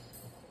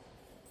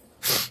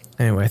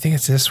 Anyway, I think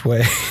it's this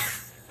way.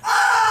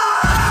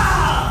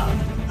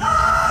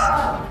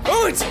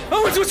 Owens,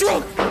 what's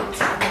wrong?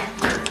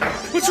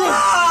 What's wrong?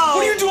 What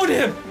are you doing to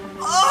him?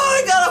 Oh,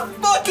 I got a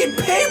fucking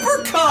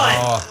paper cut!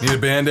 Oh, need a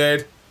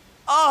Band-Aid?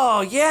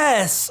 Oh,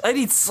 yes. I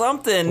need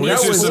something. Well,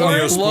 That was,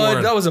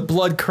 Neosporin. that was a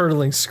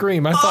blood-curdling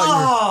scream. I thought you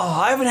were...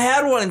 Oh, I haven't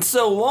had one in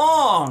so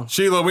long.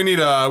 Sheila, we need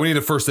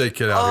a first aid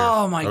kit out here.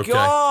 Oh, my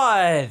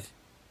God.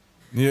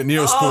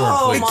 Neosporin,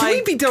 Oh, please. my Can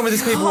we be done with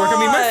this paperwork? I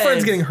mean, my God.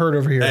 friend's getting hurt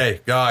over here.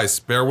 Hey, guys,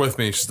 bear with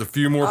me. Just a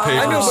few more papers.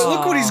 I know, but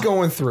look what he's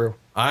going through.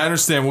 I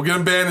understand. We'll get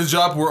him bandaged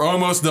up. We're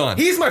almost done.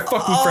 He's my fucking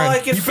Oh, friend. I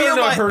can You better feel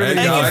not my, hurt him.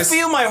 Hey, I can guys.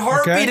 feel my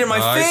heartbeat Okay. in my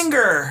Guys.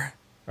 finger.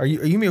 Are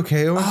you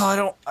okay, Owens? Oh, I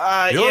don't.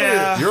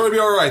 You're gonna be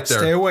all right there.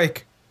 Stay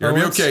awake. You're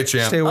gonna be Owens, okay,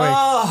 champ. Stay awake.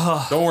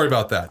 Oh, Don't worry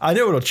about that. I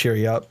know it'll cheer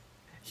you up.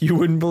 You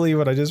wouldn't believe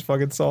what I just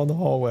fucking saw in the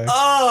hallway.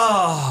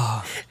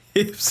 oh.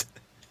 Hips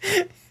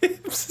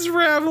is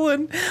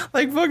raveling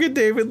like fucking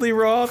David Lee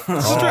Roth,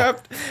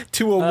 strapped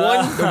to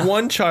a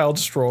one child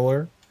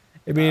stroller.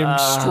 I mean,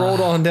 strolled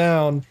on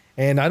down,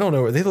 and I don't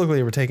know. They look like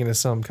they were taking to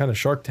some kind of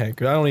Shark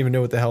Tank. I don't even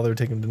know what the hell they were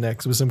taking him to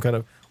next. It was some kind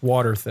of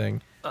water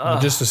thing.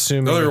 I'm just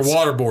assuming. No, they're it's-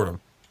 waterboard him.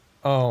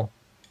 Oh,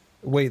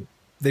 wait.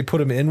 They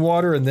put him in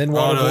water and then Oh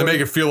water. no, they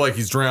make it feel like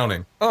he's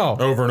drowning. Oh.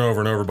 Over and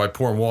over and over by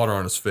pouring water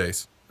on his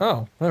face.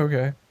 Oh,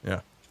 okay. Yeah.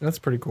 That's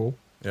pretty cool.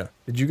 Yeah.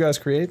 Did you guys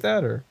create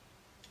that, or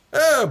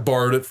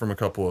Borrowed it from a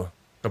couple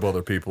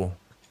other people.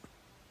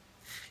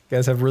 you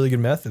guys have really good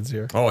methods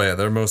here? Oh yeah,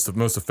 they're most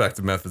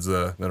effective methods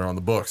that are on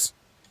the books.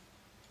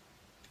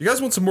 You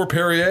guys want some more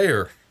Perrier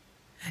or?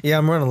 Yeah,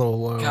 I'm running a little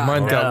low.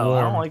 Mine got No, warm.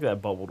 I don't like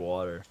that bubbled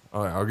water.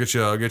 All right, I'll get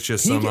you Can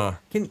some.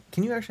 you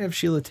can you actually have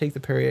Sheila take the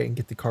Perrier and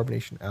get the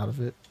carbonation out of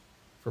it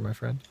for my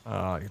friend?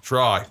 You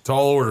try.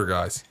 Tall order,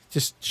 guys.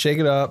 Just shake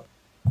it up,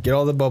 Get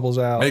all the bubbles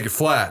out. Make it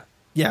flat.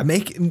 Yeah,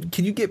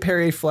 can you get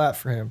Perrier flat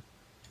for him?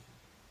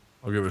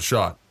 I'll give it a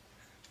shot.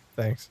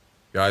 Thanks.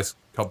 Guys,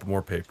 couple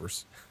more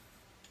papers.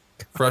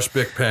 Fresh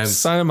Bic pens.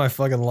 Signing my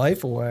fucking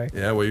life away.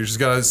 Yeah, well, you just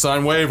gotta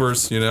sign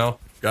waivers, you know?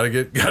 Gotta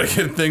get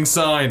things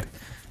signed.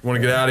 You wanna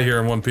get out of here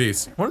in one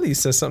piece. One of these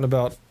says something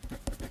about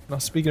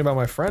not speaking about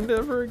my friend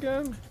ever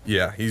again.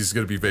 Yeah, he's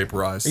gonna be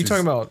vaporized. Are you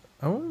talking about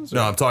Owens?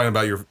 No, I'm talking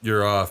about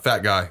your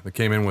fat guy that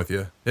came in with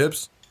you.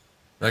 Hibbs?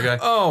 That guy?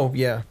 Oh,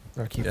 yeah.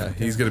 No, yeah,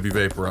 he's gonna be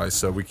vaporized,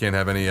 so we can't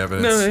have any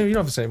evidence. No, you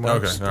don't have to say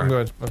much. Okay, all I'm right.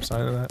 good. I'm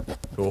signing that.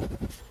 Cool.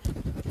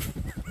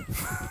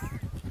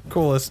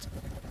 Coolest.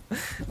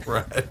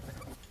 Right.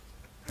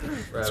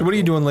 So what are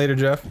you doing later,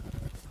 Jeff?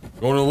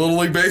 Going to a Little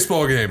League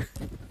baseball game.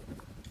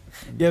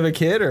 You have a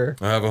kid, or?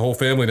 I have a whole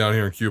family down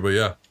here in Cuba,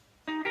 yeah.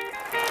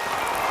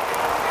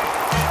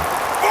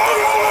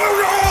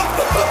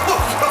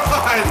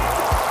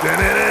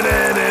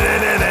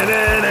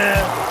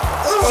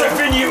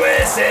 Surfing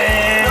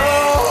USA!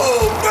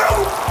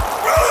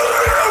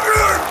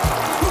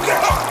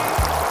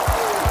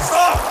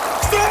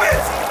 Stop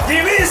it!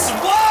 Give me some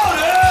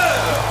water!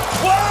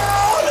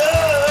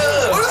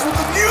 Water! What is with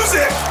the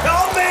music?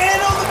 Oh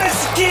man, on the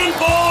Mexican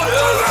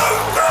border!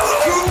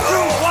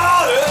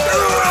 Water!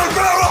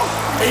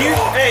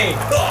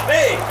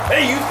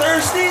 Hey, you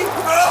thirsty?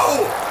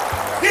 No!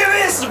 Give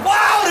me some water!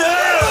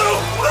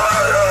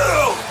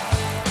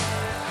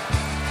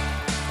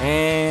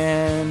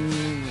 And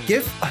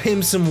Give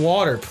him some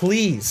water,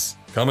 please.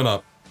 Coming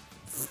up.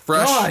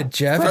 Fresh, God,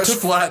 Jeff. fresh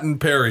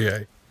flattened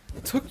Perrier.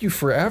 It took you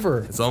forever.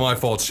 It's all my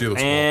fault, Sheila's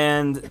fault.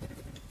 And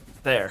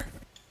there.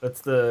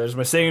 There's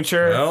my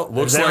signature. Well,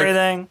 looks There's like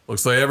everything.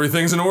 Looks like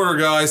everything's in order,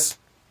 guys.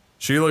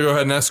 Sheila, go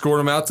ahead and escort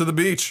him out to the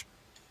beach.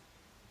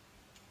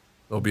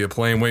 There'll be a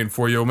plane waiting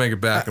for you. We'll make it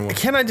back. And we'll...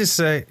 Can I just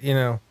say,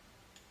 you've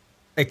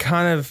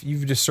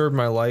disturbed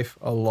my life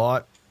a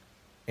lot,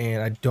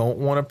 and I don't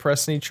want to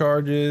press any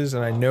charges,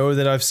 and I know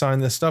that I've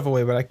signed this stuff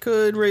away, but I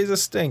could raise a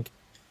stink.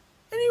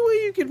 Any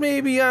way you could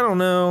maybe, I don't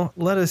know,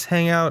 let us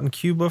hang out in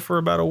Cuba for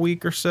about a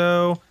week or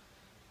so,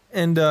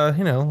 and, like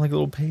a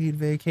little paid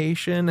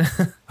vacation.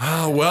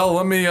 Well,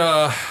 let me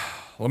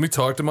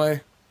talk to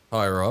my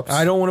higher ups.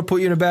 I don't want to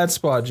put you in a bad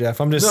spot, Jeff.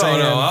 I'm just saying.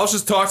 No, I'll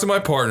just talk to my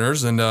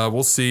partners, and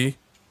we'll see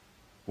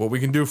what we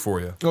can do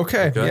for you.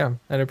 Okay, yeah,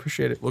 I'd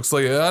appreciate it. Looks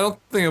like I don't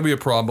think it'll be a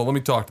problem, but let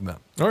me talk to them.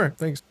 All right,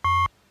 thanks.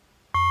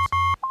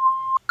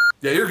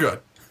 Yeah, you're good.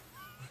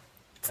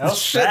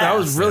 Shit, that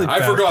was really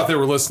fast. I forgot they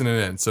were listening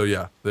in, so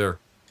yeah, they're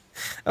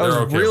was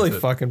okay really with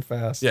it. fucking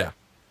fast. Yeah.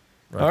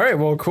 Right. All right,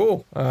 well,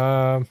 cool.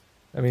 I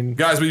mean,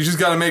 guys, but you just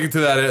got to make it to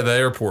the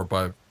airport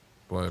by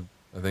I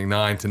think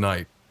 9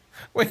 tonight.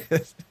 Wait,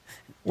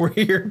 we're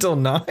here till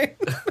 9?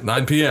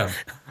 9 p.m.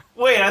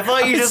 Wait, I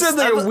thought you just said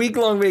like a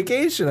week-long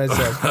vacation. I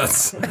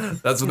said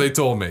that's what they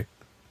told me.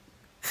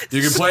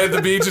 You can play at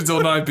the beach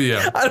until 9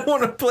 p.m. I don't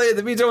want to play at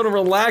the beach. I want to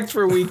relax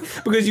for a week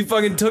because you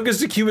fucking took us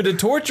to Cuba to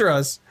torture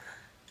us.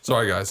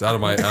 Sorry, guys, out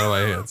of my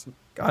hands.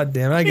 God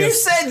damn, I guess. You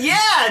said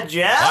yeah,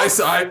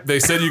 Jeff. They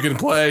said you can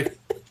play.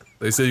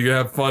 They said you can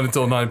have fun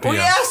until 9 p.m. We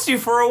asked you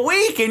for a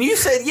week, and you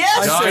said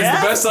yes, Guys,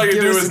 Jeff. the best I can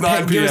do is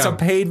 9 Give us a p.m.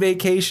 paid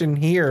vacation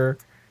here.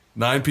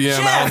 9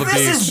 p.m. Jeff, out on the beach.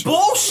 this is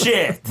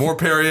bullshit. More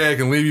Perrier. I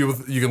can leave you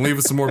with. You can leave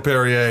with some more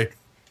Perrier.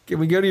 Can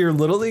we go to your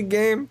Little League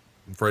game?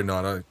 I'm afraid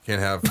not. I can't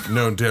have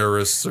known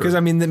terrorists. Because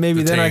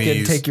maybe then I could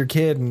detainees. take your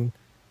kid and.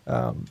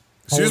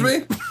 Excuse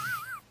me?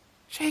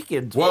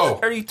 Jenkins, Whoa.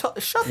 what are you shut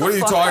the What are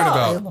you fuck talking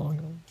up. about?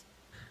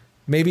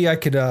 Maybe I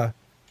could. I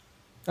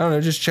don't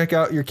know. Just check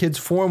out your kid's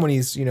form when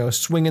he's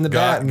swinging the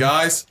bat. And,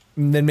 Guys.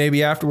 And then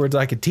maybe afterwards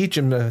I could teach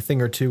him a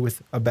thing or two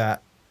with a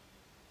bat.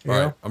 You All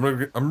know? right, I'm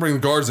gonna bring the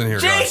guards in here,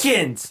 guys.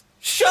 Jenkins,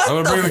 shut I'm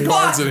the gonna bring the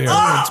guards in here.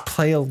 Let's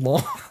play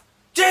along.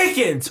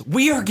 Jenkins,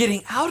 we are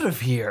getting out of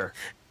here.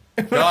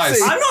 Guys,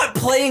 I'm not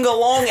playing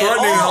along at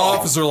threatening an all.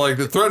 officer like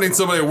that, threatening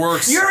somebody that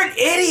works. You're an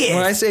idiot.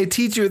 When I say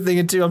teach you a thing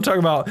or two, I'm talking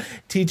about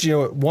teach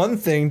you one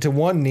thing to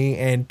one knee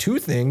and two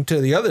thing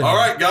to the other. All knee.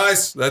 right,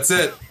 guys, that's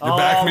it. You're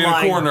backing me in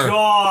a corner. Oh my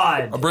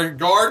God. I'll bring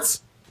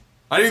guards.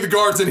 I need the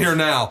guards in here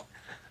now.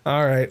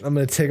 All right, I'm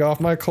gonna take off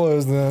my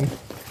clothes then.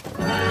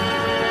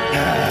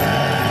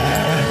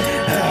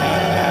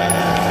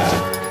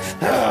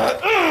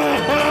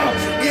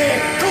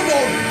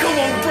 Yeah, come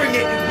on, bring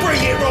it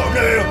right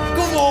now.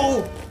 Come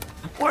on.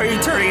 Why are you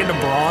turning into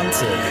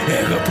Bronson?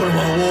 Yeah, I gotta put him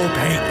on wall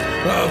paint.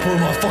 Gotta put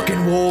him on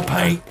fucking wall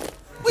paint.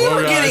 We Whoa,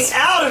 were guys. getting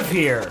out of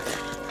here.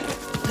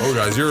 Oh,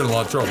 guys, you're in a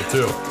lot of trouble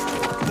too.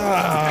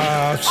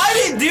 I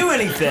didn't do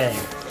anything.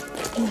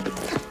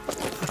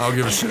 I don't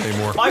give a shit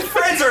anymore. My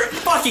friends are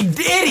fucking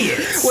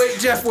idiots. Wait,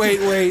 Jeff, wait.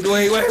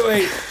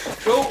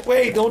 Oh,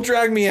 wait, don't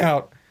drag me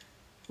out.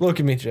 Look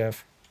at me,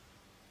 Jeff.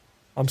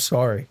 I'm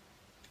sorry.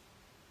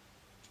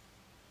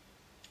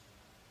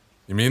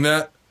 You mean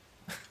that?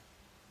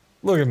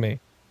 Look at me.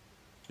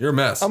 You're a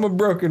mess. I'm a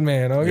broken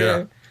man, okay?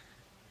 Yeah.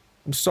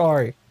 I'm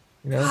sorry.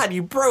 God,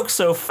 you broke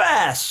so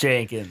fast,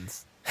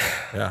 Jenkins.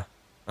 Yeah,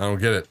 I don't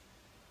get it.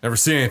 Never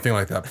seen anything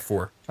like that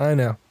before. I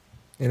know.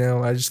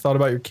 I just thought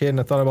about your kid and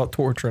I thought about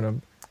torturing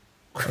him.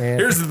 And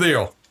Here's the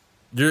deal.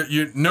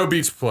 You're no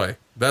beach play.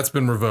 That's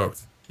been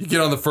revoked. You get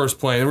on the first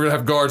plane, and we're gonna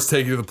have guards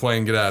take you to the plane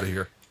and get out of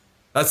here.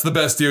 That's the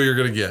best deal you're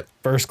gonna get.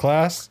 First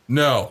class?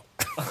 No.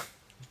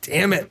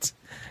 Damn it.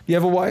 You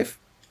have a wife?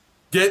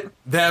 Get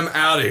them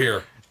out of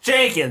here.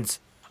 Jenkins,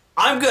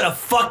 I'm gonna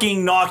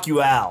fucking knock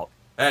you out.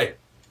 Hey,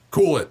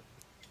 cool it.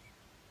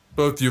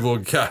 Both you little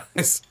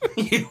guys.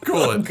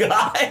 Cool it.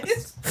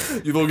 Guys?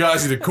 You little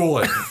guys need to cool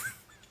it.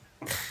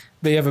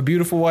 They have a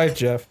beautiful wife,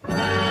 Jeff.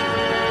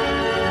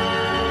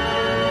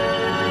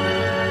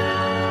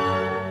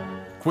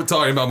 Quit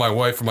talking about my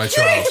wife or my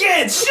child.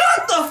 Jenkins,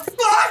 shut the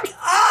fuck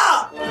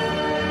up!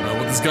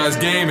 What this guy's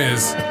game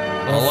is.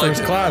 I want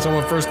first class. I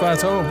want first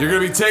class home. You're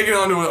gonna be taken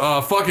onto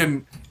a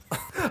fucking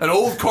an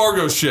old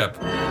cargo ship.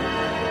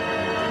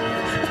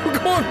 We're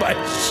going by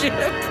ship.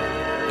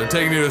 They're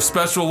taking you to a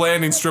special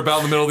landing strip out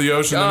in the middle of the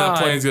ocean, and then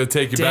that plane's gonna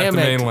take you back to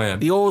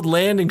mainland. The old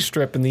landing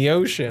strip in the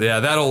ocean. Yeah,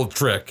 that old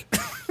trick.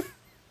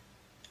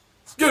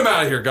 Get him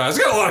out of here, guys.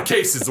 I got a lot of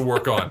cases to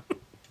work on.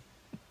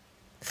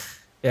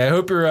 Yeah, I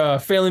hope your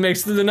family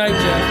makes it through the night,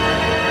 Jeff.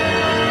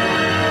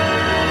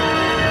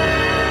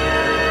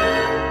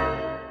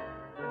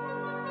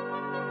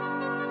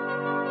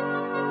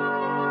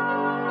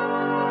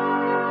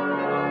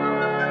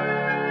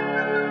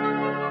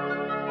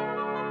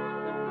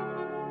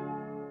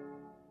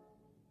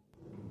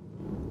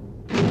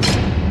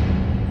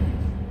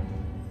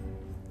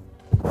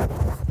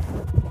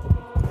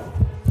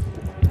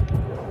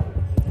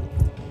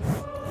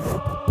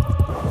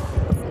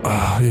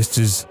 This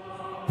is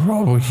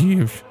probably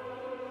huge.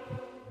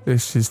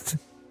 This is...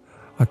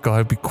 I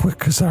gotta be quick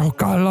because I don't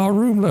got a lot of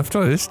room left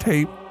on this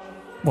tape.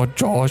 My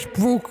jaw's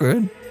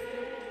broken.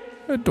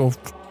 I don't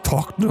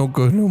talk no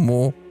good no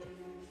more.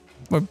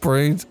 My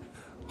brains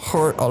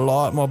hurt a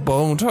lot. My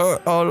bones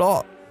hurt a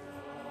lot.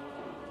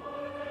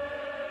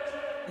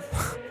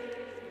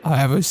 I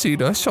haven't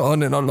seen a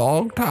son in a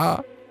long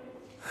time.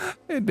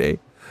 And they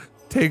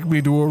take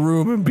me to a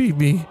room and beat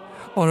me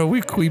on a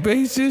weekly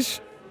basis.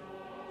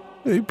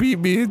 They beat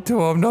me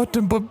until I'm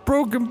nothing but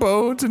broken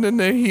bones, and then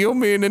they heal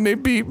me, and then they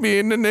beat me,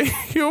 and then they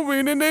heal me,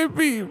 and then they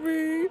beat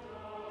me.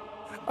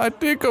 I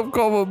think I'm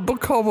gonna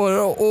become an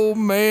old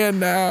man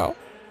now.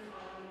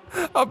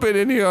 I've been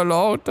in here a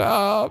long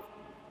time.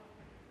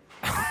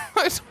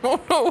 I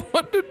don't know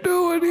what to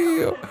do in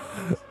here.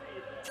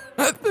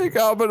 I think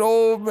I'm an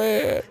old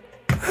man.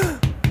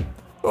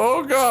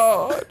 Oh,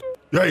 God.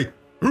 Hey,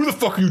 who the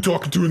fuck are you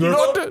talking to in there?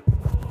 Nothing.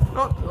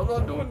 I'm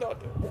not doing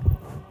nothing.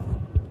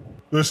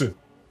 Listen.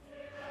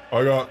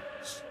 You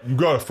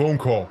got a phone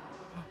call.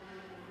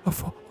 A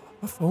phone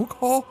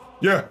call?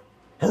 Yeah.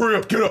 Hurry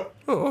up, get up.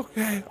 Oh,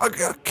 okay. I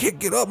can't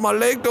get up. My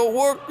leg don't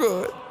work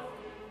good.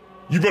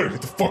 You better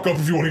get the fuck up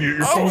if you want to get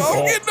your phone call.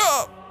 I'm getting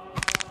up.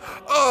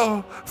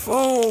 Oh,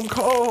 phone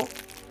call.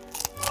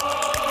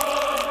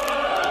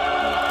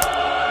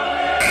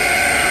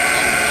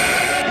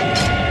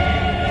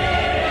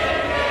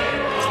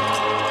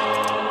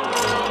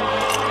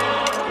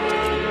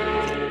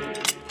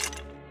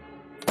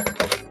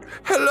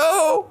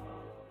 Hello?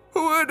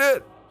 Who is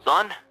it?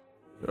 Son?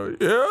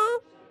 Yeah?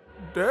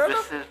 Dad?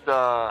 This is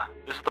the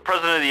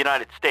President of the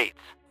United States.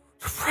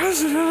 The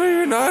President of the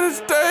United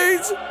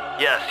States?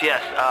 Yes.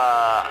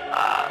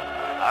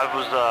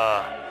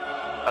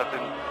 I've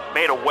been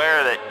made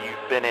aware that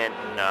you've been in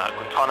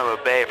Guantanamo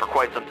Bay for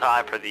quite some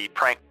time for the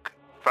prank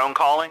phone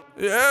calling.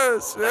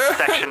 Yes. That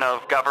section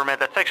of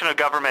government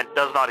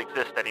does not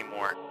exist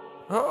anymore.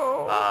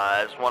 Oh.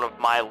 As one of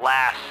my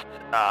last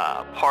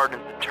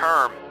pardons in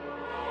term,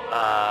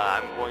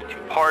 I'm going to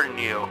pardon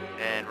you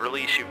and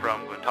release you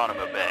from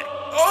Guantanamo Bay.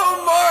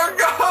 Oh my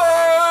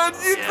God!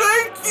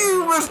 Thank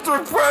you,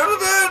 Mr.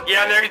 President!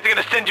 Yeah, and they're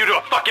gonna send you to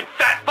a fucking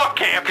fat fuck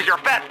camp because you're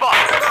a fat fuck! No!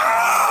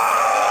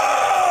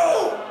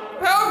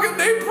 How can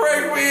they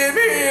prank me in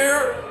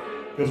here?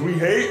 Because we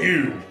hate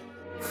you.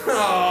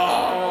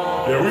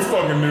 Oh. Yeah, we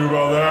fucking knew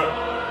about that.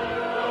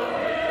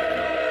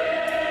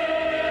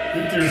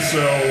 Get to your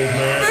cell, old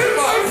man. In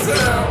my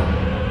cell!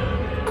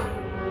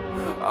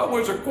 I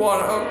wish a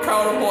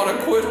Count of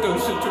Monte Cristo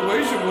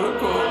situation would have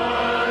come.